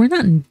we're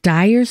not in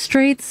dire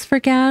straits for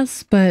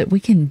gas, but we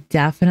can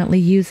definitely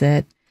use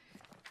it.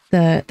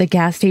 The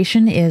gas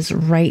station is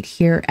right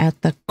here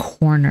at the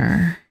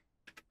corner.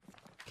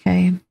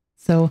 Okay.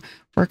 So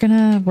we're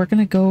gonna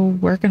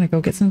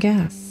go get some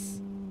gas.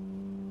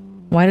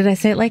 Why did I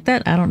say it like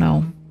that? I don't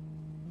know.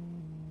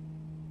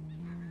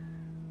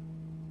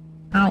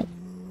 Ow.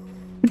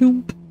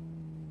 Ba-doom.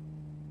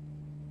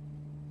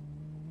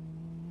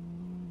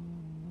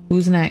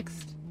 Who's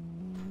next?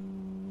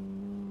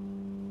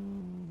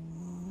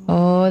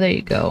 Oh, there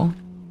you go.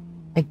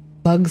 Like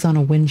bugs on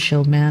a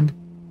windshield, man.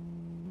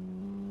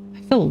 I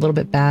feel a little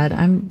bit bad.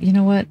 You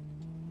know what?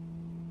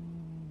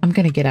 I'm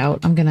gonna get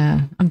out. I'm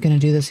gonna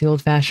do this the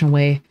old-fashioned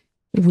way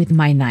with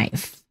my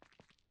knife.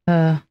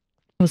 It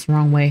was the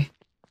wrong way.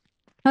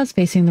 I was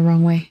facing the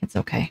wrong way. It's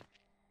okay.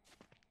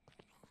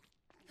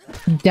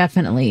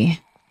 Definitely.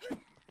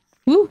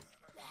 Woo!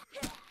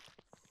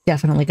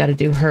 Definitely got to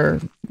do her.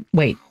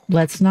 Wait,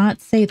 let's not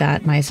say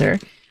that,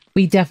 Mizer.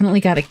 We definitely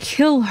got to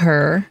kill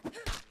her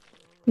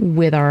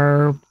with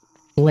our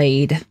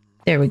blade.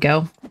 There we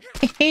go.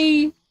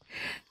 Hey,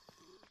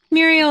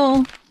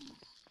 Muriel.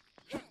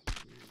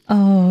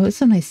 Oh, it's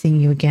so nice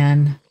seeing you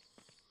again.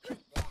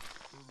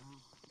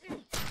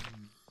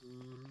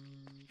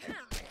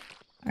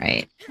 All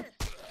right.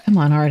 Come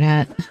on, hard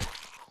hat.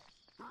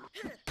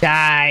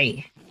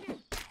 Die.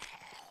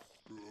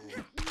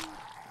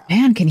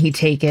 Man, can he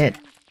take it?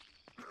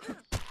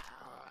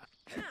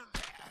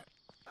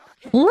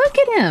 Look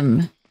at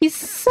him. He's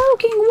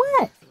soaking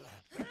wet.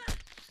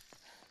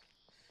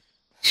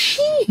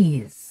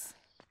 Jeez.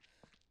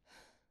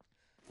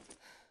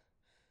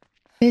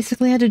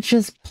 Basically had to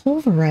just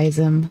pulverize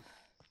him.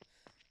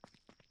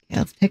 Okay,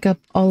 let's pick up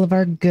all of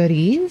our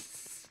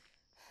goodies.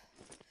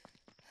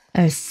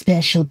 Our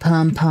special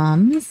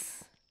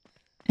pom-poms.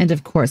 And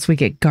of course we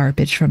get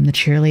garbage from the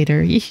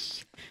cheerleader.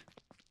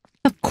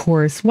 Of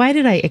course, why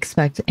did I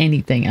expect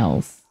anything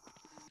else?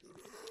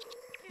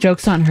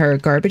 Joke's on her,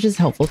 garbage is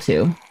helpful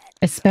too.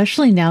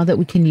 Especially now that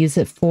we can use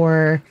it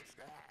for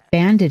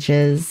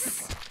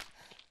bandages.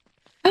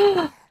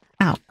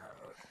 Ow.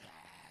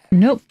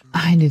 Nope.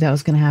 I knew that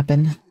was going to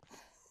happen.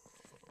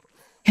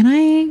 Can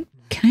I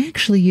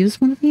actually use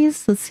one of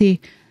these? Let's see.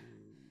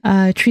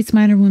 Treats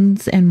minor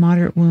wounds and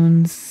moderate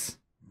wounds.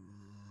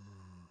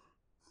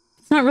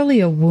 It's not really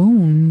a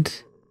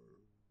wound.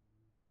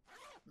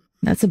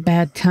 That's a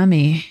bad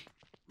tummy.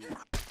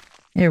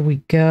 There we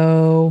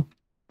go.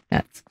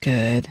 That's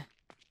good.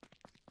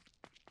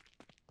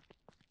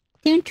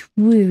 Don't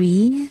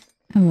worry.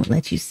 I won't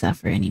let you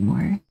suffer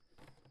anymore.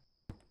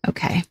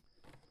 Okay.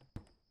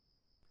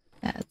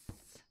 That's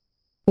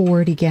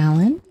 40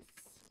 gallons.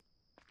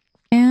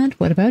 And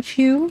what about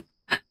you?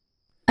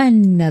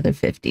 Another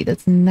 50.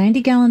 That's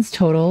 90 gallons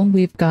total.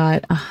 We've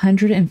got a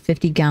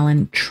 150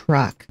 gallon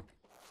truck.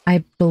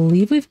 I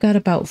believe we've got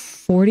about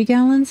 40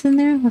 gallons in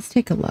there. Let's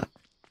take a look.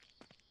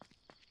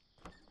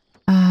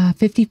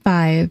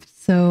 55.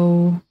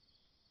 So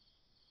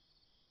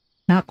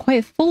not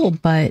quite full,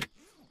 but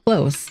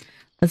close.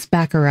 Let's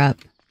back her up.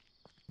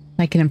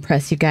 I can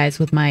impress you guys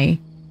with my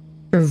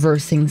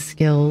reversing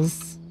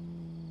skills.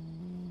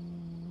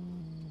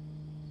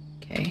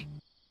 Okay.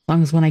 As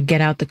long as when I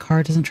get out, the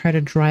car doesn't try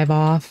to drive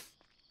off.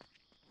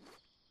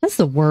 That's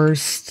the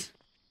worst.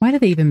 Why do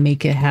they even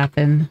make it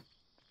happen?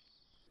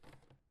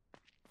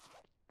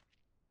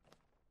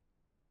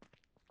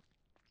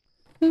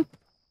 Boop.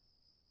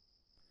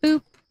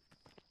 Boop.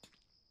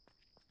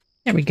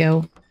 There we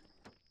go.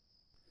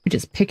 We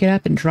just pick it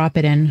up and drop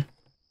it in.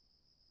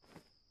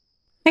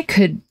 I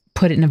could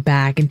put it in a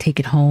bag and take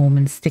it home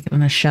and stick it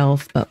on a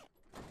shelf, but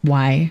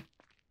why.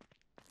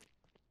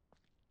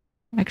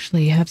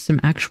 Actually have some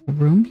actual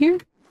room here.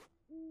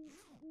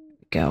 There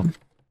we go.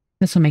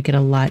 This will make it a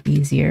lot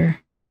easier.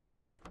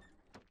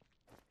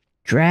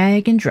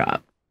 Drag and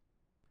drop.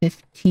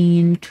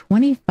 15,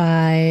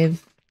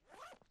 25.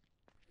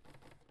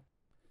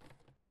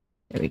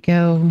 There we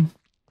go.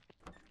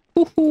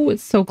 Ooh,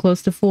 it's so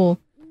close to full.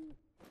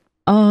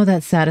 Oh,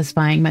 that's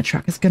satisfying. My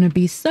truck is going to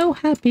be so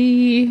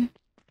happy.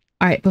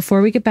 All right,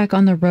 before we get back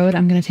on the road,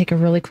 I'm going to take a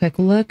really quick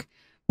look.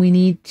 We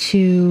need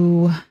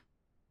to...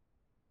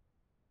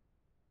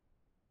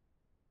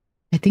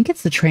 I think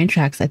it's the train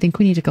tracks. I think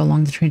we need to go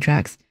along the train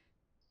tracks.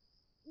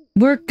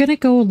 We're going to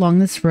go along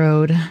this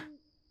road,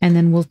 and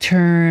then we'll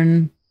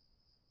turn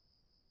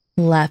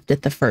left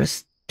at the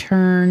first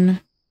turn.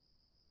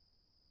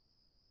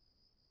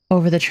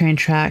 Over the train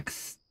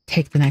tracks,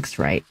 take the next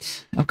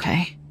right.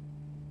 Okay.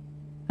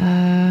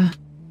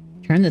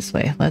 Turn this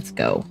way. Let's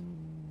go.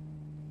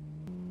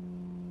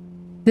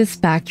 This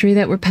factory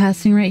that we're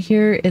passing right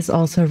here is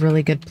also a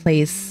really good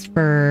place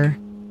for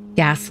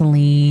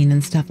gasoline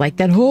and stuff like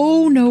that.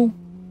 Oh, no.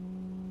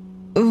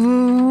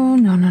 Oh,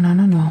 no, no, no,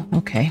 no, no.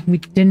 Okay. We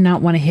did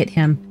not want to hit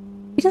him.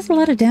 He does a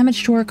lot of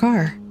damage to our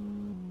car.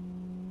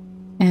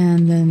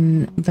 And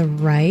then the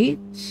right.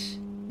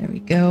 There we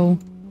go.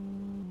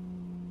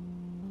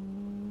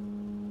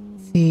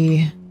 Let's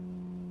see.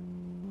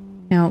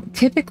 Now,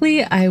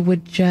 typically I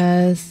would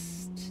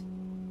just...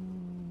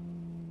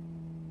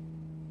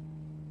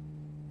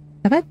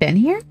 Have I been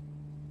here?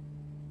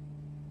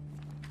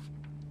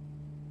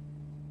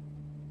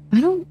 I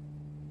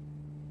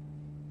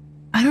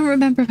don't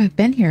remember if I've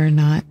been here or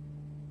not.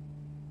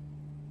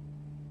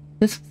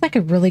 This looks like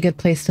a really good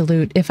place to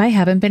loot. If I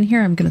haven't been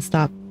here, I'm going to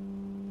stop.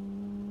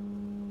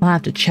 I'll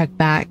have to check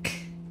back.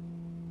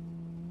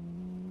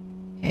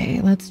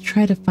 Okay, let's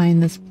try to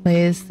find this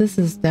place. This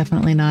is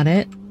definitely not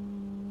it.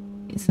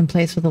 Some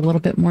place with a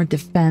little bit more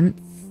defense.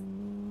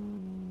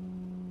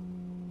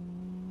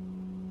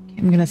 Okay,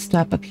 I'm going to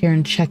stop up here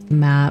and check the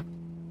map.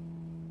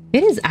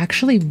 It is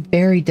actually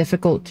very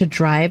difficult to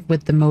drive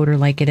with the motor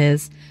like it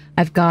is.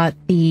 I've got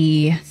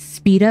the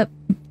speed up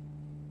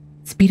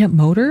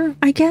motor,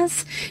 I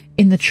guess,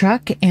 in the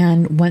truck,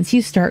 and once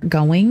you start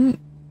going,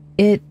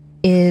 it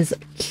is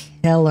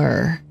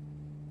killer.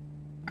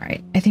 All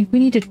right, I think we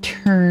need to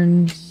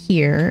turn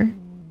here.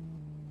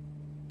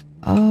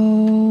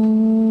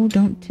 Oh,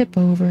 don't tip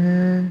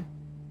over.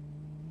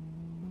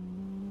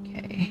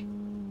 Okay.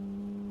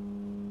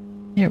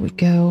 There we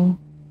go.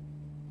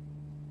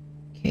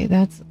 Okay,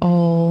 that's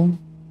all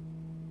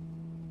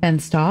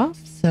fenced off,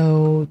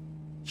 so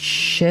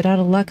shit out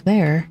of luck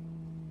there.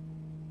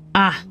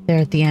 Ah, there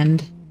at the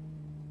end.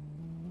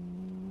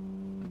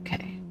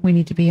 Okay, we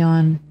need to be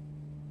on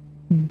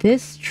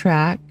this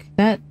track.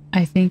 That,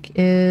 I think,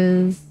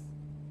 is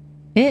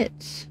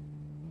it.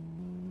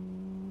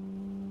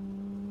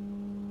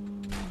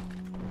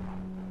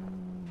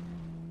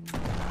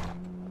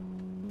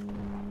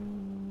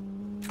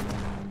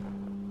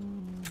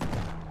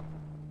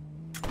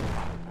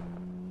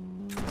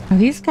 Are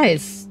these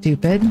guys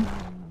stupid?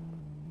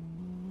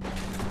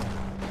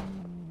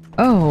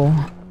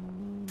 Oh.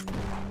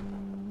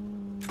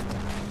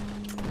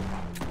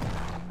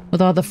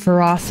 With all the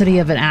ferocity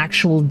of an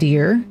actual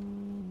deer.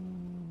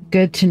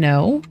 Good to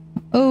know.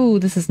 Oh,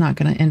 this is not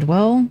going to end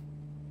well.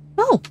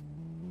 Oh.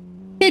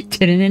 It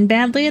didn't end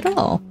badly at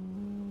all.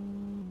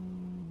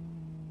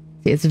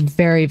 See, it's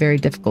very, very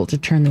difficult to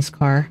turn this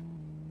car.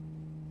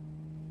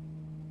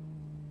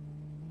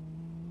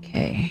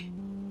 Okay.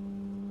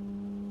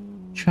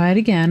 Try it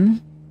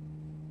again.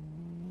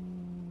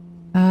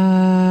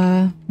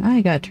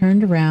 I got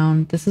turned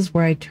around. This is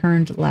where I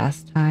turned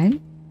last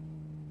time.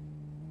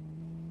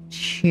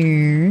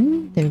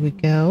 Turn. There we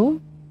go.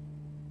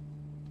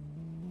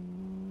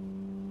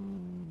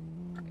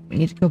 We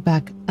need to go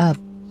back up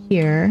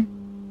here.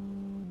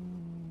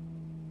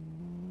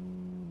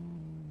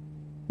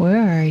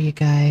 Where are you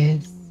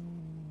guys?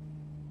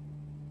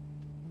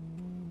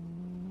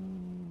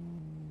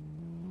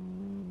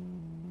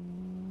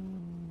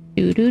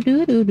 Do do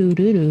do do do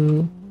do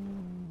do.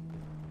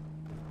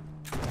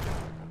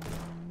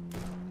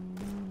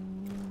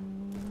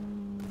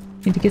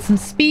 Need to get some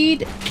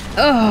speed.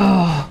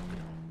 Oh.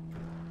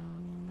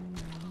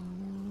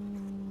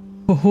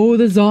 Oh,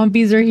 the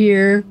zombies are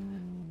here.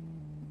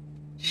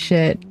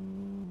 Shit.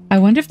 I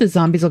wonder if the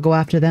zombies will go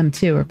after them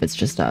too, or if it's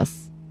just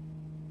us.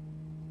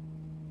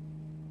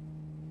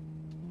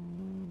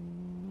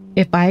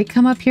 If I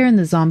come up here and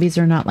the zombies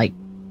are not like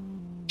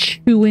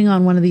chewing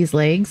on one of these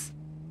legs,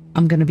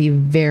 I'm gonna be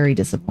very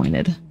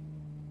disappointed.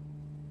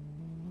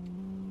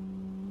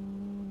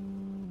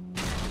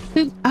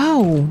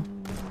 Oh!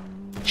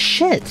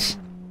 Shit!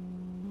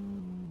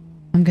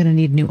 I'm gonna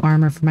need new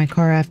armor for my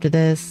car after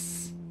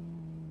this.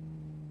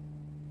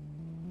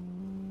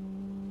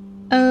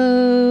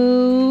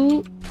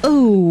 Oh!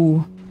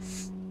 Oh!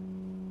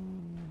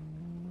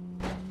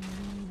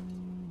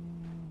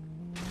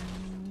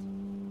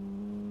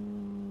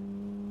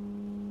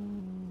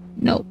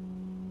 No.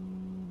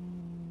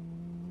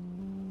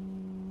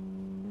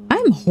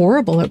 I'm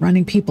horrible at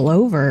running people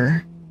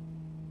over.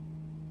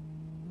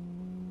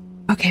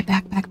 Okay,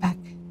 back.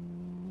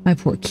 My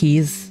poor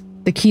keys.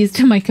 The keys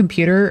to my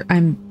computer,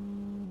 I'm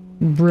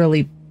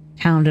really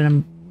pounding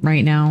them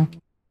right now.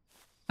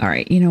 All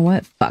right, you know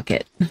what? Fuck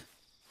it.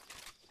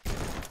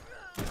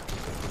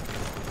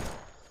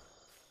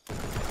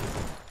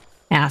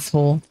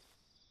 Asshole.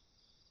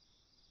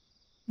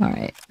 All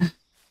right.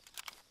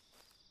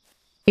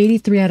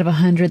 83 out of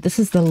 100. This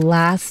is the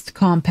last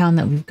compound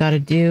that we've got to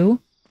do.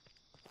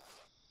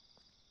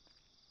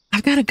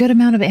 I've got a good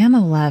amount of ammo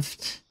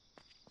left.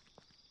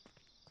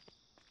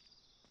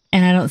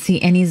 And I don't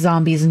see any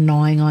zombies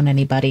gnawing on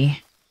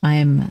anybody.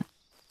 I'm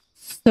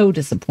so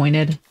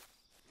disappointed.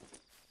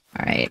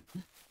 All right.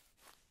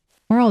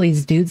 Where are all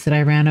these dudes that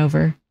I ran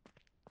over?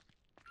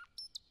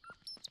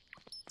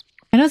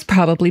 I know it's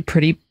probably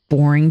pretty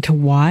boring to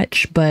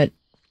watch, but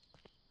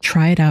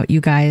try it out,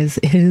 you guys.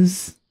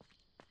 It's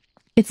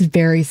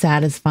very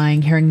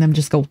satisfying hearing them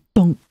just go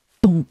thunk,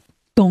 thunk,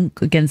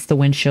 thunk against the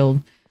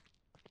windshield.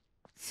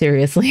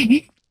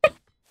 Seriously.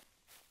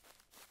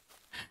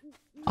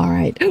 All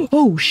right.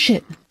 Oh,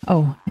 shit.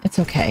 Oh, it's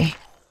okay.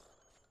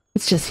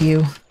 It's just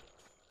you.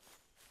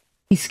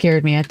 He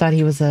scared me. I thought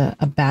he was a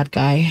bad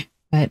guy,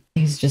 but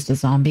he's just a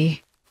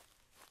zombie.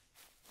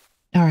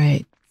 All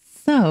right.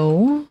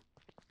 So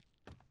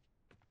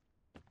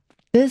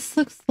this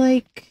looks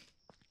like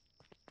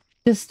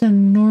just a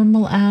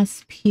normal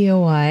ass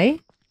POI,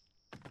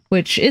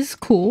 which is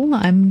cool.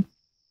 I'm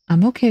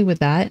okay with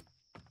that.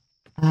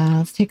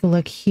 Let's take a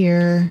look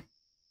here.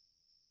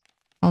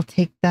 I'll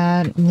take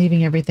that. I'm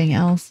leaving everything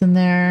else in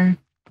there.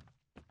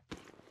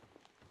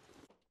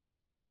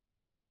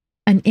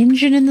 An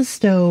engine in the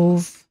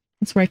stove.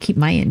 That's where I keep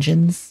my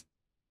engines.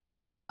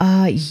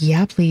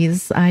 Yeah,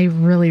 please. I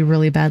really,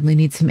 really badly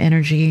need some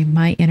energy.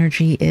 My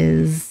energy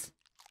is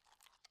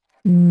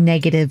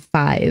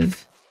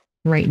 -5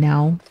 right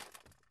now.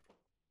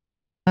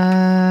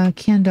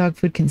 Canned dog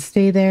food can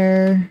stay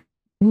there.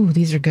 Ooh,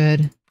 these are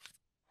good.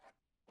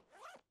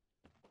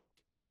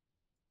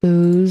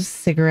 Booze,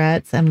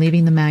 cigarettes. I'm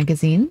leaving the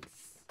magazines.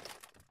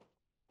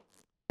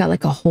 Got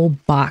like a whole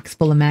box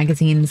full of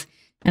magazines,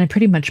 and I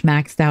pretty much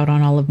maxed out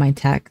on all of my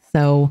tech,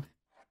 so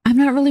I'm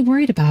not really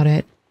worried about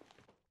it.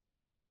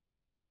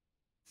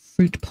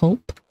 Fruit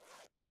pulp.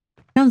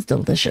 Sounds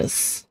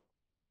delicious.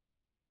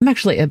 I'm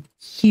actually a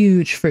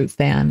huge fruit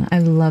fan. I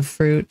love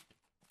fruit.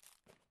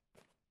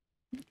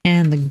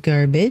 And the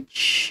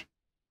garbage.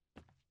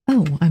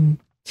 Oh, I'm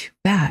too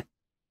fat.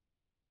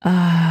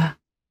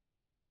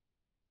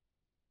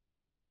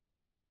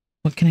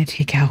 What can I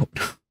take out?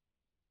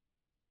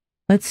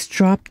 Let's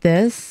drop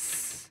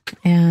this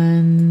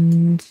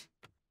and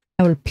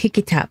I will pick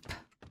it up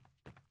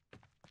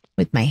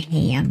with my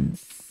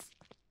hands.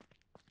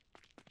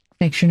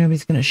 Make sure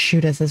nobody's going to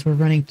shoot us as we're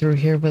running through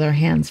here with our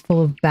hands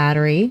full of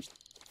battery.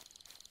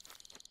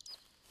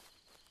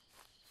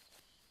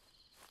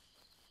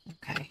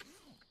 Okay.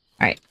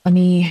 All right, let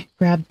me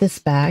grab this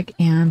bag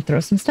and throw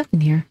some stuff in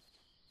here.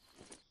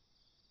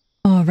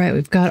 All right,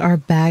 we've got our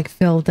bag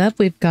filled up.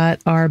 We've got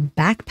our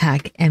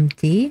backpack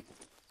empty.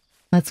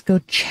 Let's go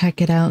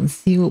check it out and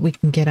see what we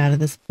can get out of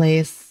this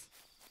place,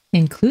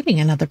 including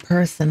another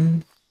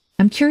person.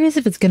 I'm curious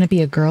if it's going to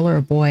be a girl or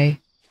a boy.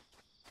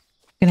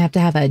 Gonna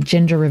have a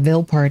gender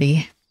reveal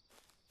party.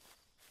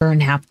 Burn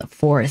half the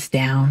forest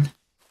down.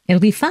 It'll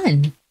be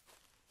fun.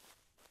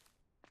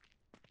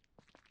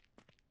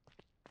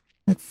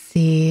 Let's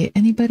see.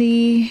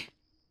 Anybody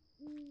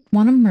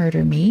want to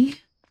murder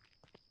me?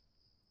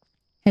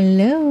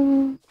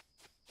 Hello?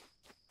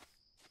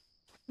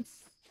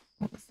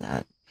 What was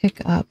that?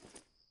 Pick up.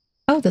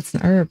 Oh, that's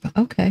an herb.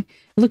 Okay.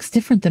 It looks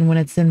different than when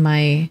it's in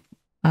my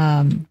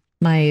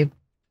my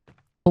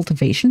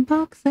cultivation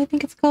box, I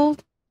think it's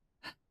called.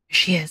 Here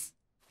she is.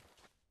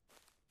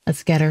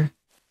 Let's get her.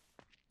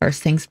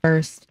 First things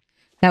first.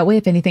 That way,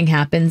 if anything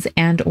happens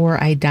and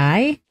or I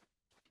die.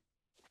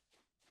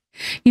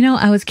 You know,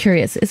 I was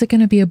curious. Is it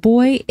going to be a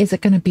boy? Is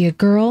it going to be a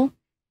girl?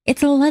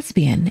 It's a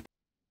lesbian.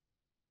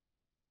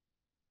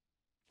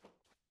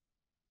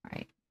 All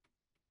right.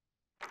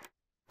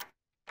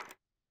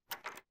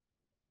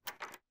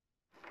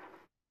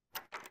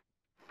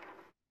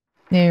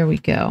 There we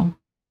go.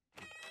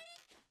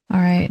 All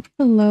right.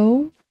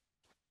 Hello.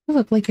 You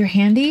look like you're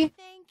handy.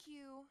 Thank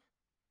you.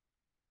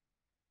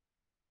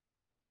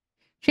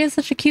 She has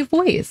such a cute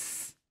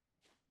voice.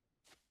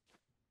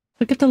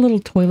 Look at the little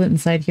toilet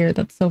inside here.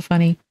 That's so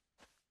funny.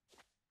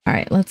 All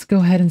right, let's go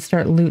ahead and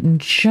start looting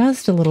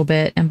just a little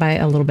bit. And by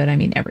a little bit, I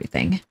mean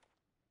everything.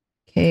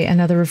 Okay,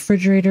 another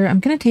refrigerator. I'm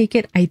going to take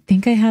it. I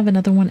think I have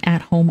another one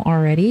at home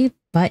already,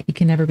 but you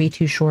can never be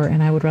too sure.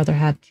 And I would rather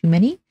have too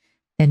many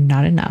than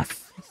not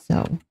enough.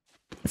 So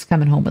it's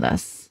coming home with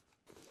us.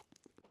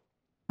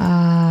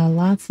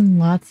 Lots and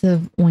lots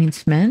of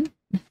ointment.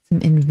 Some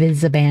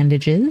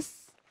Invisi-bandages.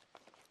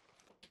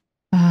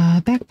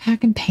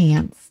 Backpack and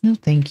pants. No,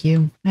 thank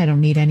you. I don't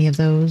need any of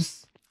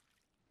those.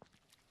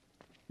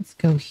 Let's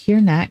go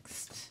here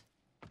next.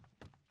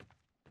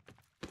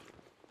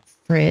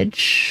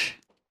 Fridge.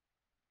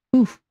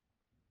 Ooh.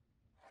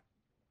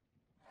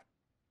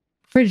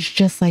 Fridge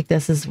just like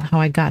this is how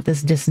I got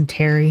this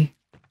dysentery.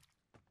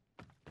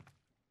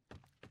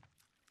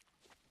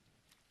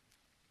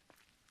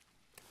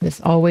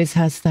 This always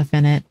has stuff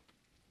in it.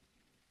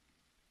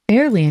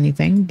 Barely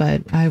anything,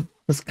 but I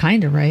was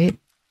kind of right.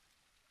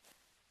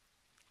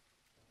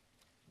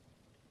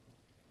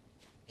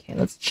 Okay,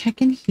 let's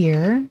check in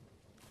here.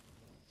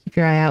 Keep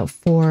your eye out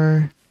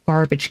for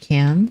garbage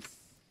cans.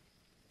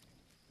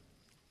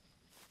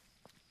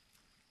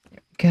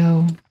 There we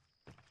go.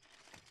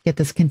 Get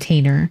this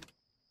container.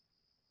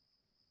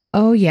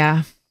 Oh,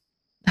 yeah.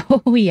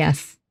 Oh,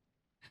 yes.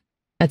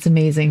 That's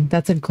amazing.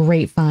 That's a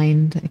great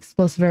find.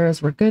 Explosive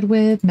arrows we're good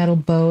with. Metal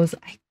bows.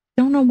 I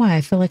don't know why.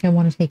 I feel like I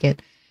want to take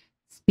it.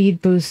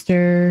 Speed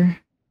booster.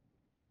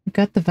 We've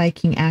got the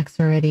Viking axe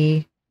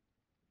already.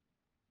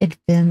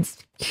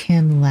 Advanced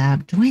chem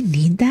lab. Do I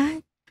need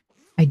that?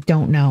 I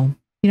don't know.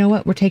 You know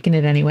what? We're taking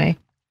it anyway.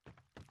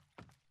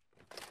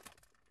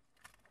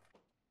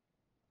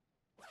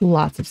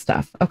 Lots of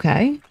stuff.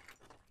 Okay.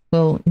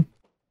 We'll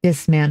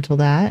dismantle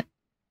that.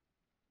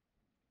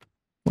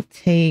 We'll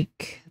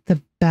take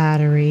the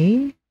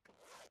battery.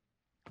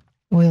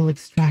 Oil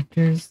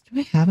extractors. Do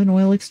I have an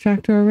oil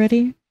extractor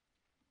already?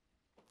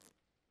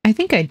 I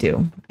think I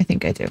do. I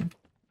think I do.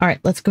 All right,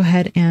 let's go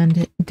ahead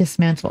and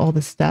dismantle all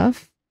the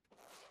stuff.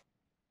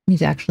 Need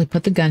to actually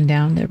put the gun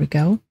down. There we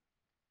go. All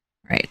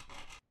right.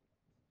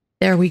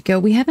 There we go.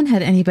 We haven't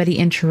had anybody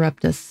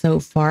interrupt us so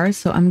far,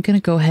 so I'm going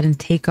to go ahead and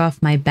take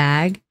off my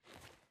bag.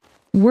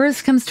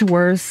 Worst comes to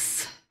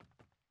worst,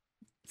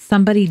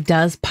 somebody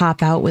does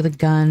pop out with a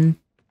gun.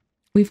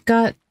 We've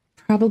got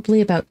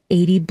probably about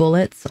 80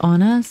 bullets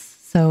on us,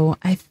 so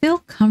I feel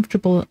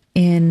comfortable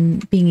in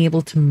being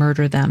able to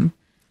murder them.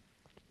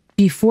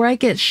 Before I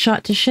get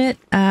shot to shit,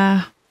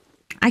 I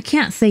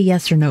can't say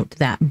yes or no to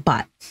that,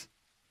 but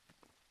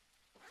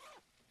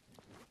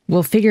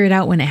we'll figure it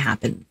out when it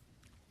happens.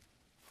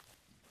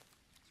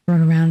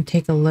 Run around and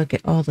take a look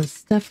at all the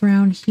stuff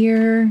around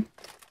here.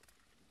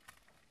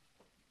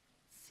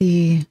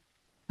 See.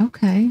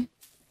 Okay.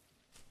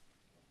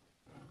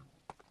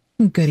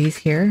 Some goodies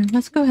here.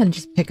 Let's go ahead and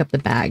just pick up the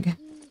bag.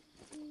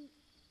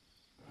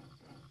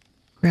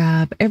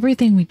 Grab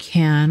everything we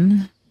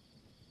can.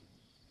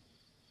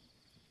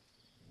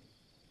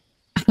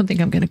 I don't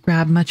think I'm going to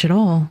grab much at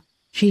all.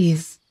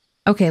 Jeez.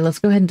 Okay, let's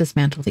go ahead and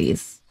dismantle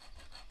these.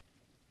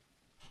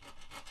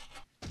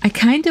 I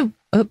kind of...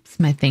 Oops,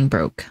 my thing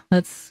broke.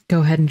 Let's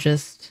go ahead and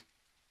just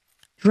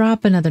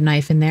drop another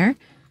knife in there.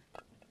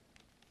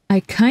 I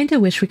kind of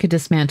wish we could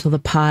dismantle the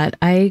pot.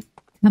 I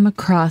come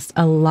across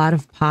a lot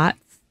of pots,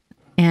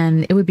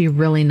 and it would be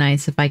really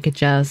nice if I could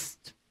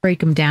just break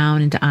them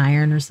down into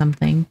iron or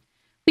something.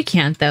 We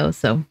can't, though,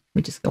 so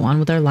we just go on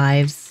with our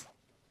lives.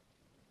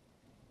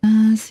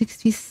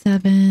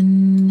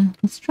 67.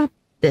 Let's drop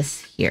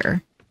this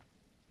here.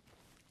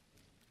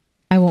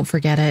 I won't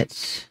forget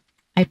it.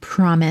 I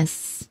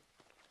promise.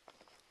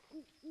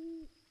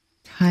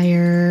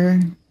 Tire.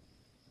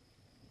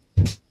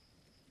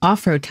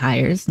 Off-road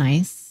tires.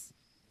 Nice.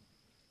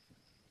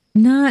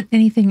 Not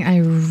anything I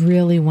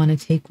really want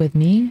to take with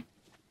me.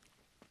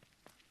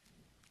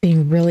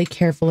 Being really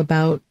careful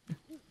about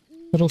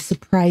little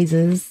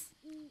surprises.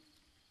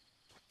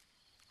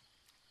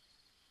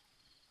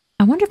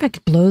 I wonder if I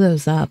could blow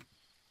those up.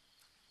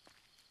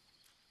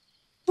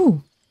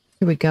 Oh,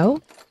 here we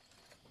go.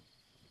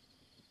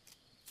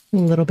 A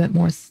little bit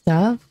more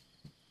stuff.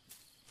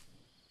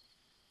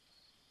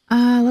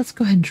 Let's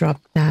go ahead and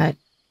drop that.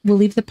 We'll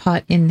leave the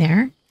pot in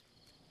there.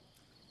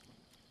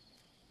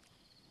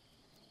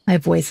 My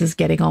voice is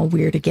getting all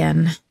weird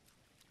again.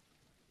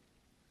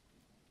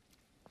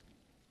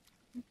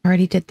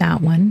 Already did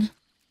that one.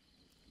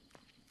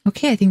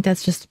 Okay, I think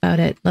that's just about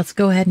it. Let's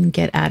go ahead and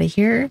get out of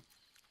here.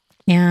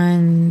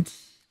 And...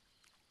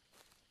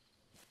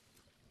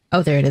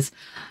 oh, there it is.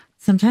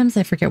 Sometimes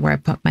I forget where I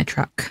put my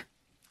truck.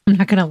 I'm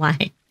not gonna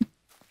lie.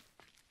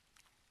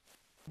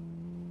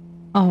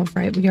 All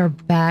right, we are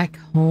back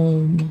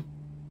home.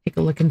 Take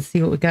a look and see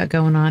what we got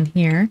going on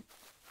here.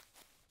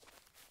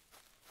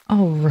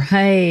 All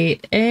right,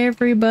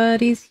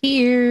 everybody's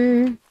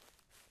here.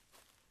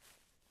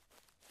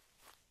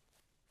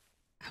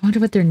 I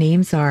wonder what their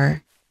names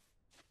are.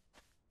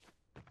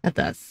 Got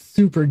that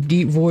super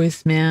deep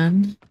voice,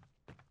 man.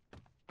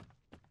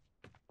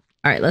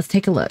 All right, let's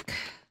take a look.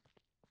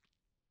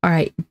 All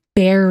right,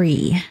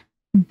 Barry.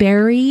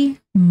 Barry,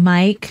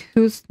 Mike,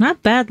 who's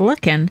not bad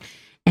looking,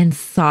 and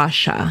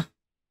Sasha.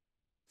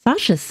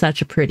 Sasha's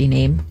such a pretty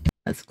name.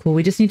 That's cool.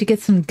 We just need to get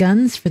some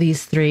guns for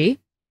these three.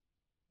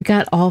 We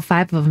got all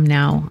 5 of them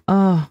now.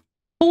 Oh,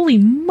 holy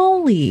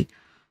moly.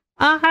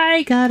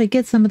 I gotta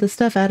get some of the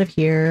stuff out of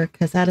here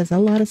because that is a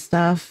lot of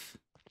stuff.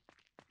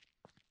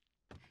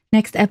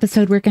 Next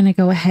episode, we're going to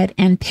go ahead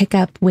and pick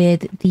up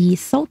with the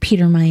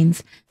saltpeter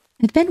mines.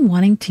 I've been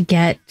wanting to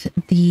get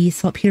the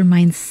saltpeter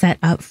mines set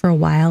up for a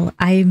while.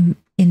 I'm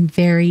in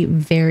very,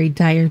 very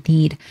dire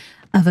need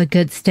of a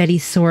good steady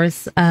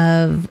source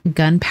of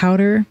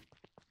gunpowder.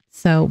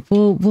 So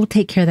we'll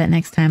take care of that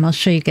next time. I'll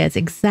show you guys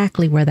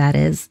exactly where that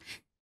is.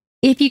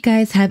 If you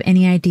guys have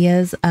any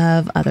ideas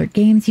of other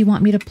games you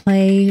want me to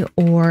play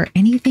or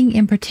anything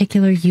in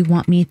particular you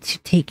want me to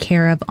take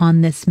care of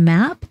on this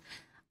map,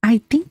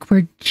 I think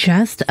we're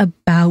just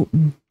about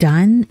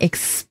done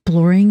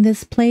exploring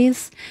this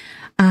place.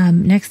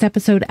 Next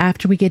episode,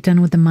 after we get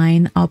done with the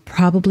mine, I'll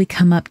probably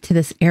come up to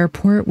this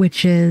airport,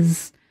 which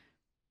is,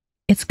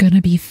 it's going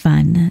to be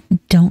fun.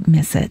 Don't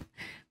miss it.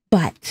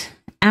 But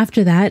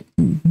after that,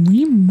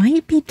 we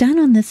might be done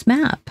on this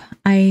map.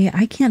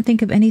 I can't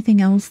think of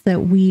anything else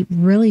that we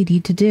really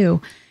need to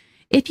do.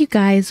 If you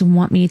guys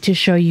want me to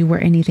show you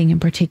where anything in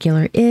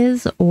particular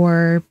is,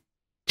 or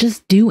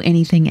just do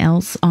anything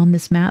else on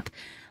this map,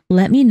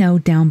 let me know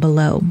down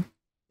below.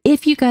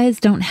 If you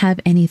guys don't have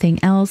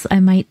anything else, I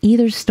might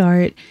either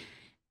start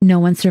No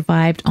One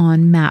Survived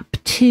on map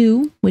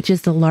 2, which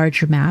is the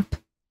larger map,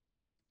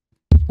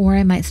 or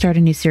I might start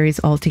a new series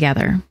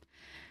altogether.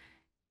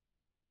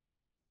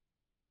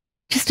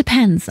 Just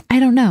depends.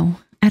 I don't know.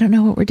 I don't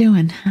know what we're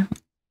doing.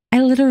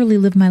 I literally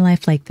live my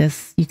life like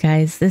this, you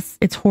guys.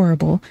 It's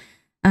horrible.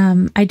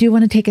 I do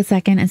want to take a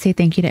second and say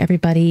thank you to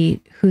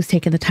everybody who's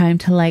taken the time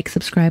to like,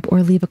 subscribe,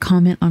 or leave a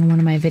comment on one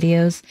of my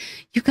videos.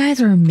 You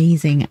guys are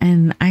amazing,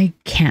 and I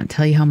can't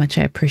tell you how much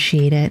I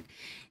appreciate it.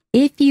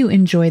 If you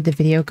enjoyed the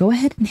video, go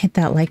ahead and hit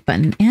that like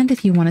button. And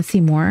if you want to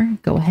see more,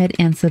 go ahead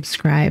and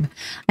subscribe.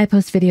 I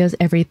post videos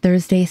every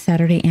Thursday,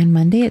 Saturday, and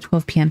Monday at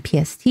 12 p.m.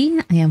 PST.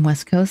 I am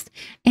West Coast,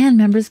 and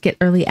members get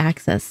early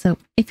access. So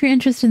if you're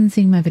interested in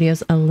seeing my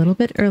videos a little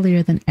bit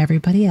earlier than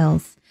everybody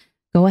else,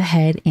 go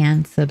ahead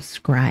and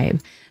subscribe.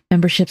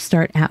 Memberships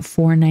start at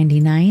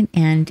 $4.99,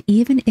 and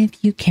even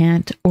if you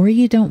can't or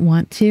you don't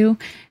want to,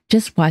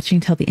 just watching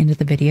till the end of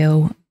the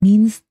video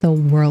means the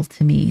world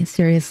to me.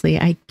 Seriously,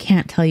 I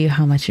can't tell you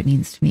how much it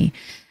means to me.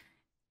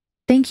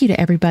 Thank you to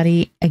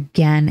everybody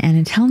again, and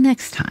until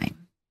next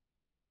time,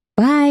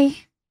 bye.